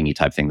time tracking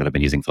type thing that I've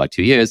been using for like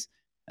 2 years.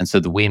 And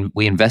so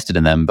we invested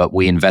in them, but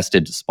we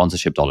invested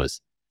sponsorship dollars.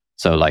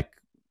 So like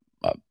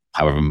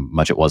however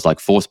much it was,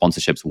 like 4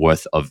 sponsorships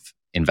worth of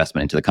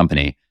investment into the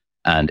company.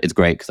 And it's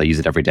great because I use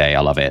it every day.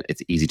 I love it.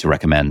 It's easy to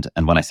recommend.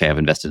 And when I say I've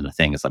invested in a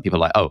thing, it's like people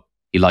are like, oh,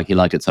 he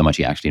liked it so much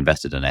he actually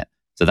invested in it.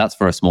 So that's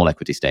for a small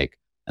equity stake.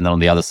 And then on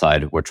the other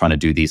side, we're trying to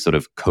do these sort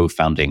of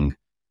co-founding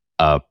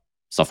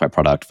software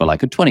product for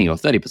like a 20 or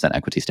 30%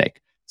 equity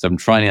stake. So I'm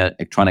trying to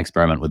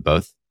experiment with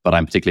both, but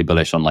I'm particularly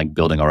bullish on like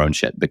building our own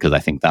shit because I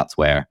think that's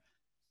where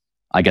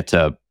I get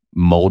to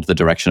mold the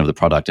direction of the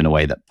product in a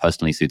way that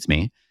personally suits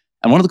me.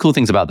 And one of the cool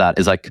things about that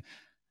is like,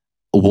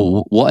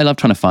 what I love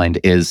trying to find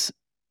is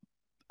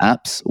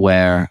apps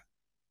where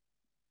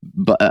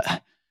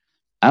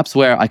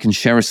I can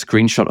share a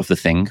screenshot of the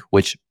thing,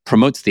 which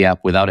promotes the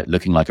app without it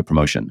looking like a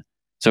promotion.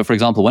 So for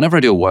example, whenever I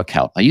do a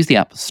workout, I use the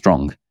app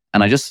Strong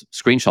and I just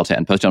screenshot it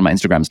and post it on my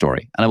Instagram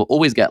story. And I will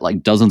always get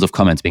like dozens of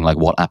comments being like,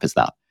 what app is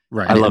that?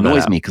 Right. And it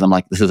annoys me because I'm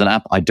like, this is an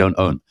app I don't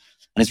own.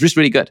 And it's just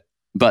really good.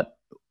 But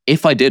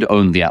if I did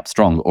own the app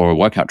Strong or a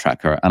workout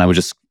tracker and I was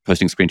just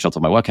posting screenshots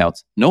of my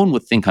workouts, no one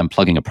would think I'm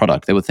plugging a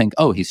product. They would think,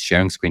 oh, he's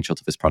sharing screenshots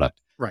of his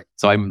product. Right.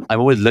 So I'm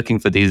always looking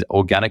for these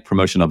organic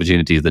promotion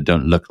opportunities that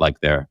don't look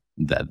like they're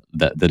that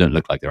don't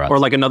look like they're apps. Or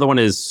like another one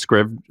is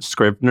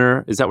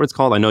Scrivener. Is that what it's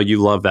called? I know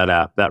you love that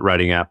app, that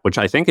writing app, which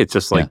I think it's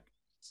just like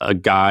a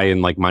guy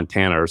in like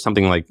Montana or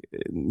something like,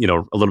 you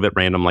know, a little bit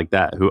random like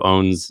that who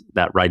owns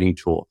that writing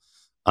tool.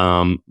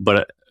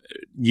 But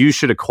you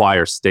should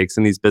acquire stakes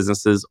in these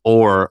businesses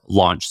or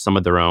launch some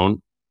of their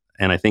own.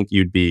 And I think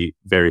you'd be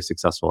very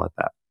successful at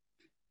that.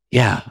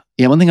 Yeah.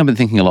 One thing I've been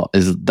thinking a lot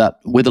is that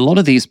with a lot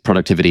of these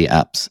productivity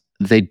apps,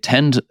 they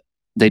tend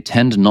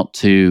not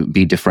to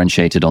be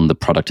differentiated on the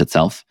product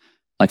itself.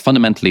 Like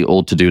fundamentally,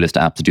 all to-do list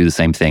apps do the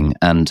same thing.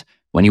 And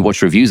when you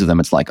watch reviews of them,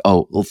 it's like,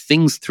 oh, well,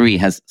 Things 3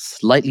 has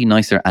slightly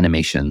nicer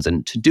animations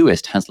and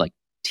Todoist has like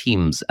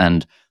teams.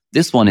 And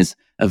this one is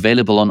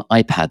available on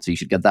iPad, so you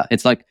should get that.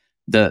 It's like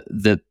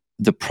the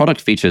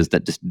product features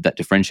that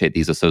differentiate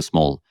these are so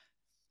small.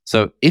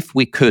 So if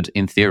we could,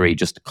 in theory,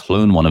 just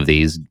clone one of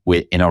these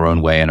in our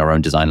own way, in our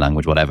own design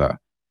language, whatever,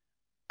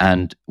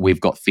 and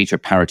we've got feature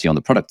parity on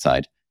the product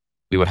side,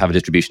 we would have a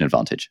distribution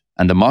advantage.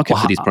 And the market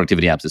for these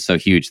productivity apps is so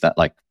huge that,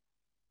 like,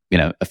 you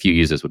know, a few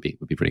users would be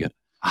pretty good.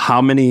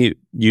 How many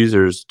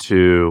users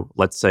to,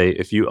 let's say,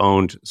 if you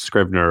owned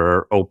Scrivener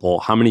or Opal,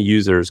 how many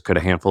users could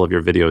a handful of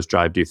your videos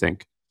drive, do you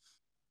think?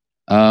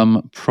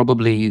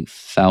 Probably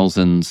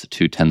thousands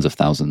to tens of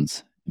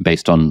thousands,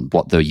 based on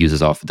what the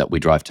users are that we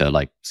drive to,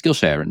 like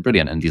Skillshare and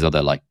Brilliant and these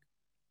other like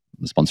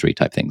sponsory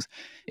type things.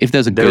 If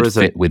there's a good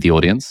fit with the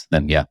audience,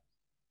 then yeah.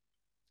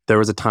 There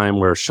was a time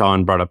where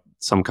Sean brought up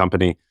some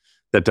company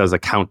that does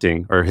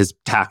accounting or his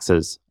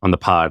taxes on the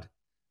pod.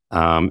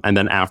 And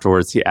then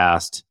afterwards he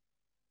asked,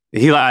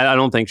 I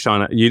don't think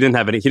Sean, he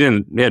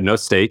had no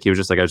stake. He was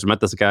just like, I just met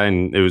this guy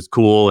and it was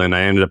cool. And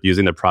I ended up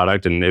using their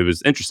product and it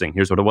was interesting.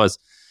 Here's what it was.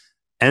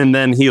 And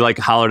then he like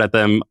hollered at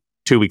them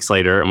 2 weeks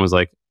later and was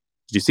like,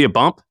 did you see a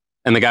bump?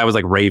 And the guy was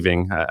like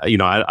raving.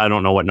 I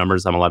don't know what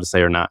numbers I'm allowed to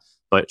say or not,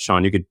 but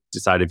Sean, you could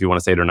decide if you want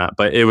to say it or not.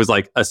 But it was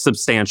like a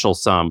substantial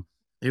sum.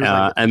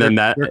 And then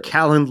that your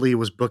Calendly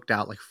was booked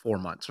out like 4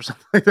 months or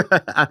something like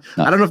that.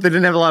 I don't know if they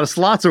didn't have a lot of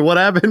slots or what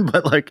happened,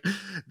 but like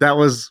that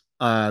was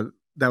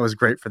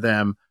great for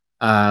them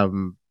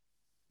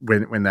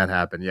when that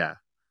happened. Yeah.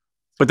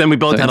 But then we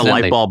both had a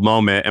light bulb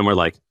moment and we're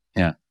like,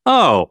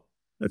 oh,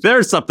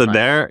 there's something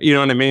there. You know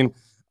what I mean?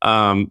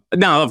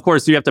 Now, of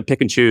course, you have to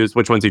pick and choose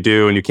which ones you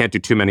do, and you can't do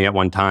too many at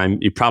one time.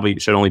 You probably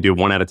should only do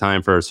one at a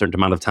time for a certain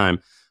amount of time.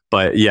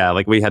 But yeah,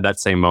 like we had that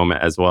same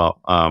moment as well.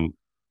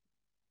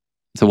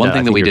 So one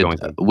thing that we did,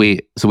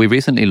 we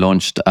recently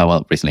launched,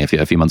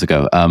 a few months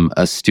ago,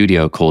 a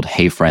studio called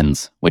Hey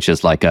Friends, which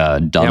is like a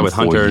done with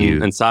for Hunter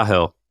you. and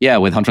Sahil. Yeah,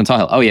 with Hunter and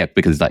Sahil. Oh yeah,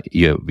 because like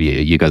you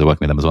guys are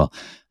working with them as well.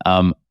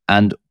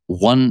 And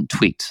one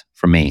tweet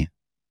from me,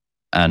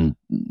 and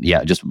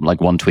yeah, just like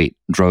one tweet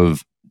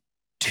drove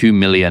 2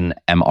 million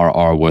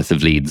MRR worth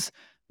of leads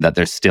that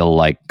they're still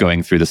like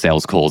going through the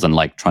sales calls and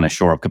like trying to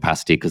shore up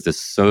capacity because there's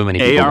so many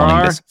people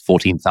wanting this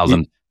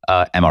 14,000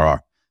 MRR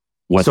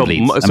worth of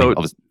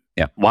leads.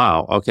 Yeah.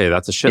 Wow. Okay,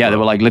 that's a shit. Yeah, there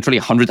were like literally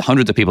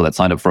hundreds of people that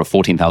signed up for a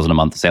 14,000 a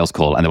month sales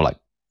call, and they were like,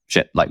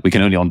 "Shit, like we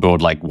can only onboard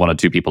like 1 or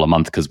 2 people a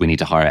month because we need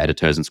to hire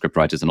editors and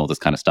scriptwriters and all this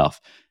kind of stuff."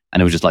 And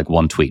it was just like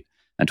one tweet.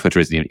 And Twitter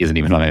isn't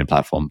even on any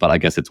platform, but I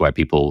guess it's where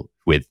people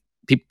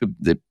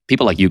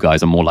like you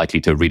guys are more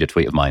likely to read a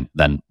tweet of mine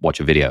than watch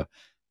a video.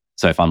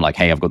 So if I'm like,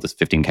 "Hey, I've got this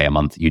 15K a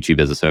month YouTube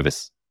as a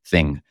service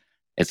thing,"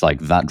 it's like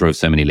that drove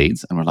so many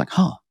leads, and we're like,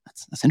 "Huh,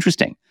 that's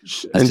interesting."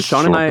 That's and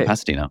Sean and I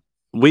capacity now.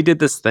 We did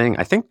this thing,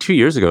 I think 2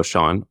 years ago,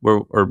 Sean,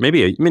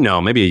 maybe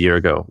a year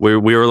ago, where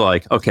we were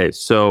like, okay,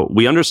 so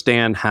we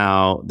understand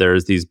how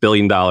there's these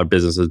billion-dollar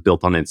businesses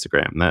built on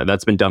Instagram.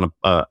 That's been done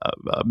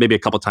maybe a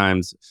couple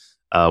times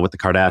with the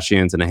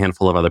Kardashians and a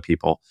handful of other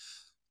people.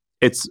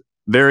 It's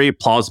very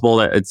plausible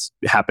that it's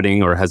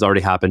happening or has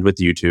already happened with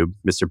YouTube,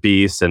 Mr.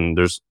 Beast, and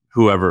there's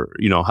whoever,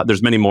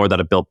 there's many more that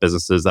have built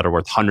businesses that are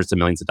worth hundreds of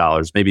millions of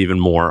dollars, maybe even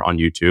more on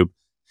YouTube.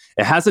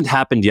 It hasn't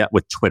happened yet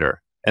with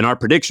Twitter. And our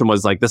prediction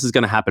was like, this is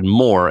going to happen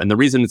more. And the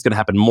reason it's going to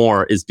happen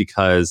more is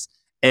because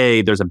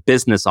there's a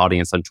business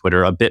audience on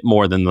Twitter a bit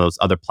more than those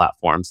other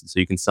platforms. And so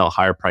you can sell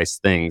higher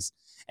priced things.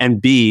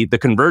 And B, the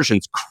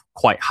conversion's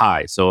quite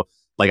high. So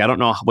like, I don't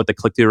know what the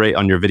click-through rate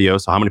on your video.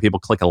 So how many people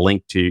click a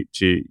link to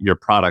your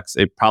products?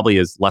 It probably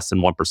is less than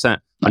 1%.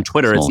 On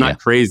Twitter, it's not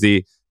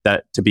crazy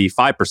that to be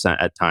 5%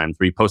 at times,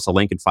 where you post a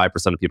link and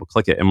 5% of people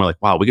click it. And we're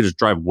like, wow, we could just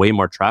drive way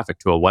more traffic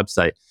to a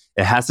website.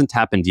 It hasn't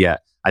happened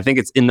yet. I think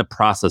it's in the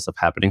process of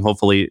happening.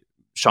 Hopefully,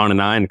 Sean and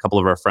I and a couple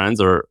of our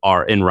friends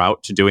are en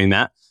route to doing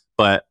that.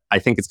 But I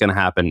think it's going to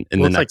happen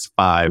in the next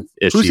 5-ish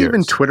years. Who's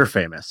even Twitter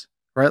famous,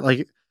 right?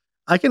 Like,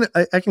 I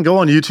can go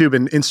on YouTube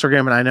and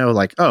Instagram and I know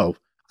like, oh,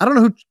 I don't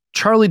know who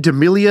Charlie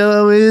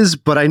D'Amelio is,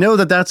 but I know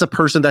that that's a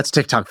person that's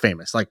TikTok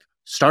famous. Like,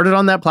 started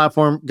on that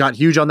platform, got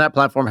huge on that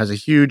platform, has a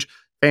huge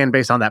fan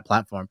base on that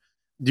platform.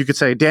 You could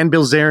say Dan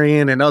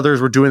Bilzerian and others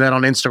were doing that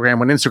on Instagram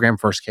when Instagram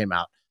first came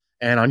out.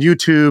 And on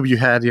YouTube, you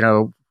had,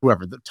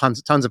 whoever,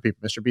 tons of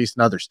people, Mr. Beast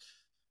and others.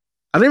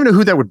 I don't even know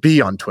who that would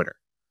be on Twitter.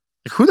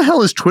 Like, who the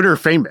hell is Twitter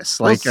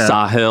famous? Like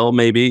Sahil,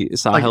 maybe.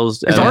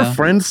 Sahil's is our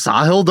friend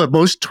Sahil the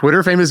most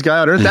Twitter famous guy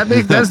on earth?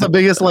 That's the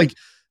biggest, like,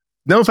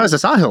 no offense to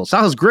Sahil.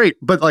 Sahil's great,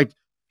 but like,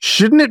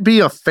 shouldn't it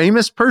be a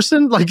famous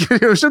person? Like,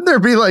 shouldn't there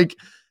be like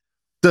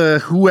the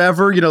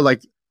whoever,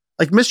 like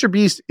Mr.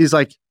 Beast is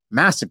like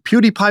massive.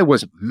 PewDiePie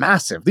was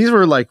massive. These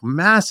were like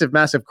massive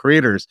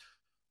creators.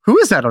 Who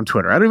is that on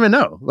Twitter? I don't even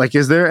know. Like,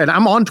 is there? And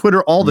I'm on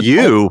Twitter all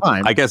the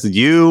time. I guess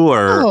you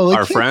or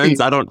our friends.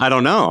 Be. I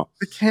don't know.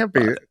 It can't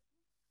be.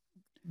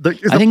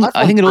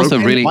 I think it also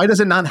really. Why does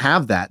it not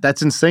have that?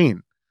 That's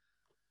insane.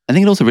 I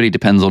think it also really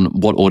depends on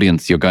what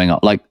audience you're going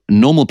up. Like,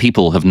 normal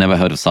people have never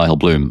heard of Sahil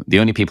Bloom. The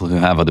only people who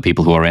have are the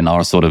people who are in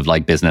our sort of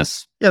like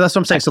business. Yeah, that's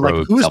what I'm saying. So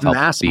like, who's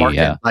mass market?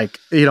 Yeah. Like,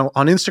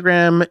 on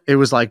Instagram, it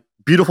was like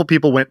beautiful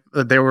people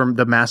they were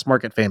the mass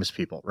market famous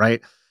people,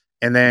 right?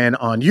 And then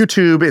on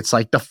YouTube, it's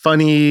like the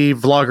funny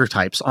vlogger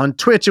types. On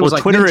Twitch, it was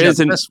like Twitter Ninja's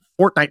the best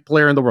Fortnite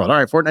player in the world. All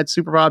right, Fortnite's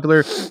super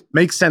popular.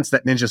 Makes sense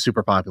that Ninja's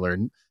super popular.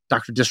 And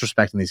Dr.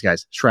 Disrespect and these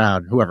guys,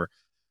 Shroud, whoever.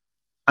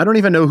 I don't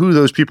even know who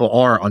those people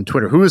are on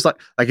Twitter. Who is like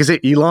is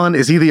it Elon?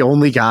 Is he the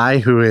only guy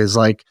who is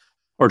like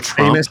or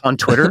Trump? Famous on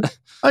Twitter?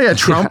 Oh yeah,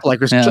 Trump.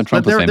 Trump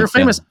but they're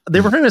famous. Yeah.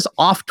 They were famous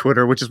off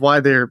Twitter, which is why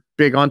they're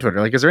big on Twitter.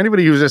 Like, is there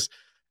anybody who's just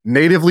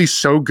natively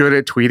so good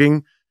at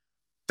tweeting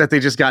that they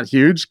just got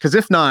huge? Because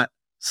if not,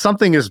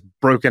 something is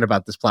broken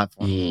about this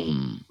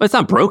platform. But it's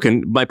not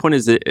broken. My point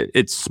is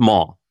it's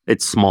small.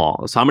 It's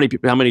small. So how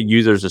many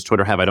users does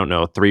Twitter have? I don't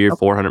know, 300 or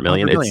 400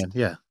 million.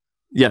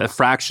 Yeah, a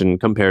fraction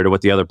compared to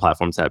what the other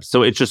platforms have.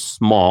 So it's just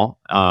small.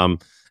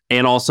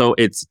 And also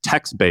it's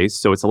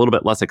text-based, so it's a little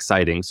bit less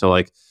exciting. So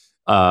like,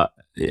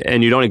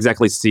 and you don't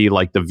exactly see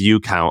like the view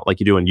count like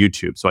you do on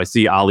YouTube. So I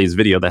see Ali's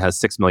video that has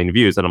 6 million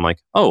views and I'm like,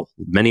 oh,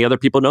 many other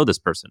people know this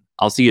person.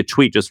 I'll see a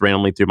tweet just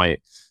randomly through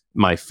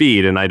my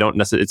feed and I don't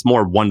necessarily, it's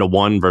more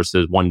one-to-one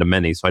versus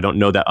one-to-many. So I don't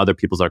know that other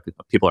people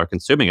are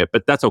consuming it,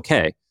 but that's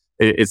okay.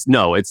 There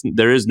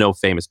is no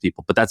famous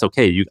people, but that's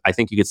okay. I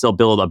think you could still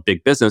build a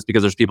big business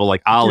because there's people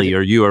like Ali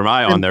or you or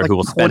I on there who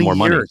will spend more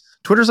money.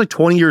 Twitter's like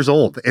 20 years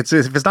old. If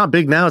it's not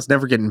big now, it's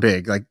never getting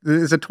big. Like,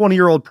 it's a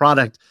 20-year-old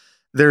product.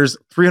 There's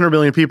 300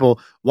 million people.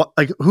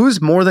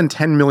 Who's more than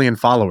 10 million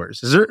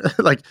followers? Is there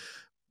like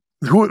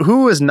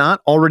who is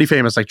not already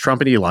famous like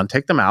Trump and Elon?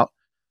 Take them out.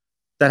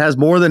 That has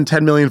more than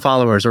 10 million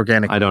followers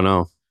organically. I don't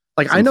know.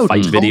 Like, I know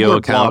video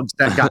accounts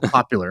that got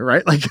popular,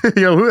 right? Like,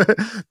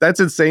 that's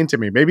insane to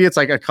me. Maybe it's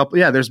like a couple.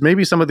 Yeah, there's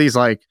maybe some of these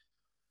like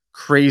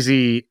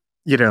crazy,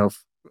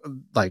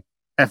 like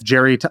F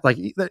Jerry. Like,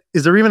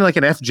 is there even like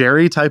an F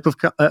Jerry type of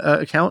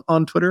account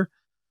on Twitter?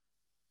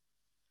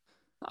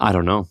 I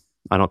don't know.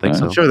 I don't think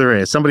so. I'm sure there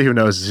is. Somebody who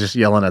knows is just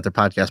yelling at their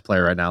podcast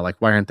player right now. Like,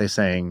 why aren't they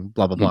saying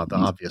blah, blah, blah, the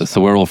obvious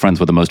So we're all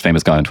friends with the most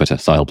famous guy on Twitter,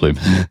 Sahil Bloom.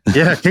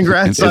 Yeah,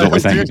 congrats. Is what we're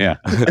saying, yeah.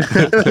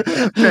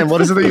 Man, what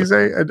is it that you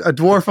say? A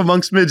dwarf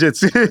amongst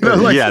midgets.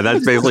 Yeah,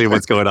 that's basically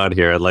what's going on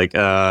here. Like,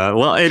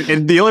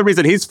 and the only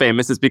reason he's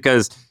famous is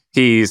because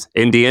he's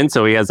Indian,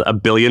 so he has 1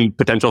 billion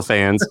potential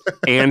fans,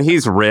 and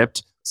he's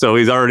ripped. So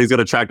he's going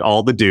to attract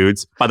all the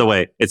dudes. By the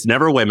way, it's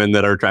never women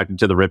that are attracted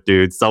to the ripped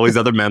dudes. It's always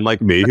other men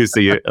like me who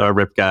see a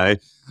ripped guy.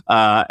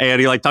 And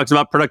he like talks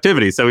about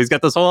productivity. So he's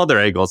got this whole other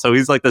angle. So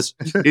he's like this.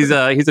 He's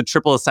a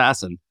triple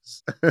assassin.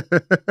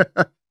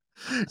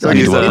 So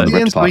he's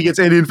Indian, so he gets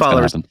Indian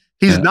followers.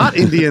 He's not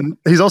Indian.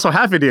 He's also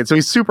half Indian, so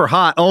he's super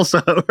hot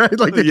also, right?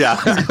 Like,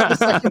 it's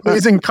like an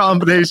amazing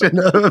combination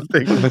of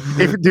things.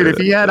 If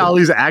he had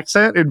Ali's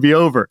accent, it'd be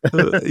over.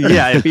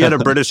 If he had a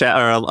British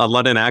or a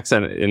London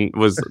accent and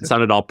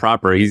sounded all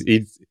proper,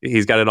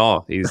 he's got it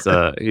all. He'd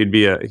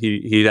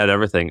had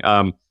everything.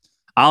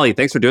 Ali,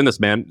 thanks for doing this,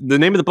 man. The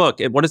name of the book,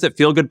 what is it?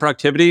 Feel Good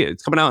Productivity.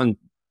 It's coming out in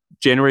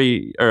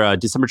January or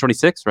December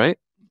 26th, right?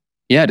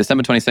 Yeah,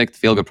 December 26th.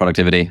 Feel Good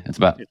Productivity. It's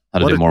about how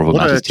to do more of what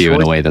matters to you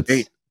in a way that's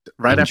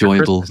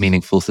enjoyable,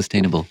 meaningful,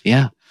 sustainable.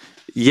 Yeah.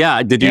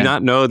 Yeah. Did you Yeah.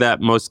 not know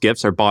that most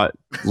gifts are bought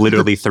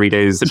literally 3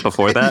 days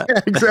before that?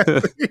 Yeah,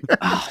 exactly.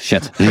 Oh,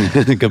 shit.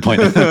 Good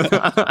point.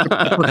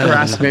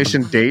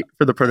 Procrastination date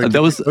for the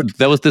productivity book.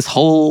 There was this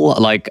whole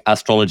like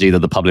astrology that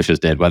the publishers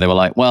did where they were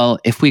like, well,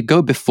 if we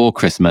go before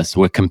Christmas,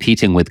 we're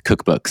competing with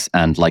cookbooks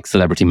and like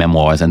celebrity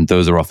memoirs, and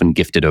those are often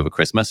gifted over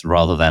Christmas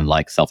rather than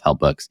like self-help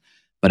books.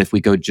 But if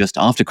we go just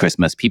after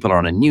Christmas, people are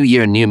on a new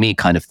year, new me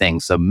kind of thing.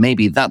 So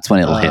maybe that's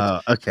when it'll hit.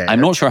 Okay. I'm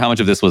not sure how much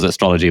of this was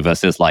astrology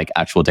versus like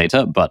actual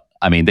data, but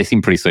I mean, they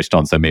seem pretty switched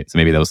on. So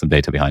maybe there was some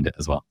data behind it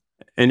as well.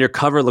 And your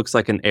cover looks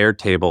like an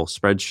Airtable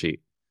spreadsheet.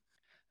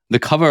 The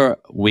cover,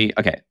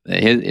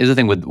 here's the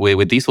thing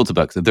with these sorts of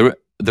books.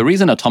 The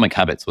reason Atomic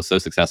Habits was so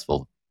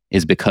successful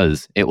is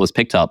because it was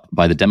picked up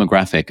by the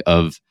demographic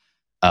of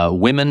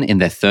women in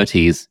their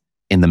 30s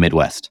in the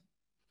Midwest,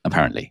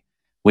 apparently,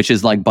 which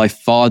is like by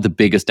far the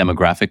biggest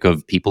demographic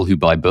of people who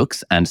buy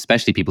books, and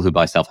especially people who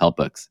buy self-help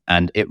books.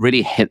 And it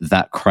really hit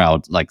that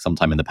crowd like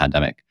sometime in the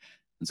pandemic.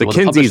 And so The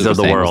Kinseys of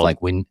the world. like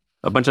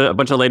A bunch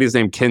of ladies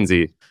named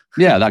Kinsey.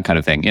 yeah, that kind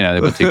of thing. You know,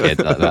 they've got 2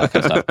 kids, that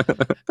kind of stuff.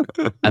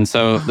 And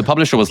so the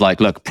publisher was like,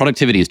 look,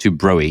 productivity is too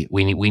broy.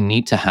 We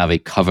need to have a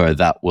cover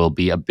that will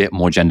be a bit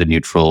more gender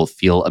neutral,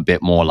 feel a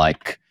bit more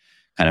like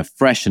kind of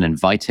fresh and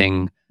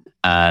inviting.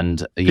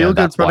 And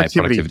that's why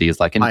productivity is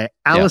like by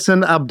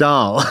Alison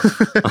Abdaal.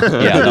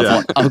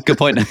 Good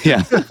point.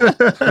 Yeah,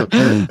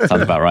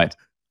 sounds about right.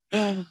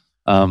 But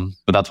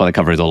that's why the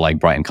cover is all like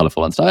bright and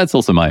colorful and stuff. It's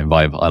also my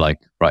vibe. I like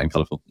bright and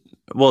colorful.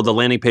 Well, the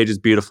landing page is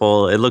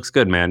beautiful. It looks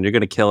good, man. You're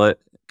gonna kill it.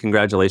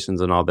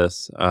 Congratulations on all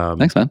this.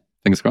 Thanks, man.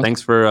 Fingers crossed.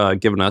 Thanks for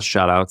giving us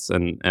shout outs,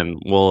 and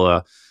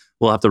we'll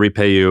have to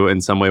repay you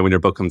in some way when your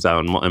book comes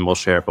out, and we'll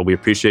share it. But we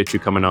appreciate you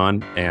coming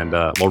on, and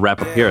we'll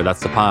wrap up here. That's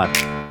the pod.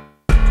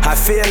 I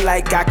feel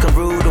like I can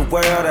rule the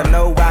world. I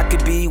know I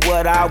could be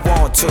what I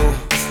want to.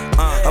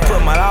 I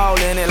put my all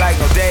in it like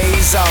no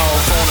days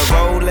off. On the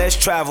road, let's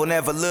travel,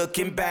 never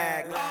looking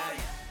back.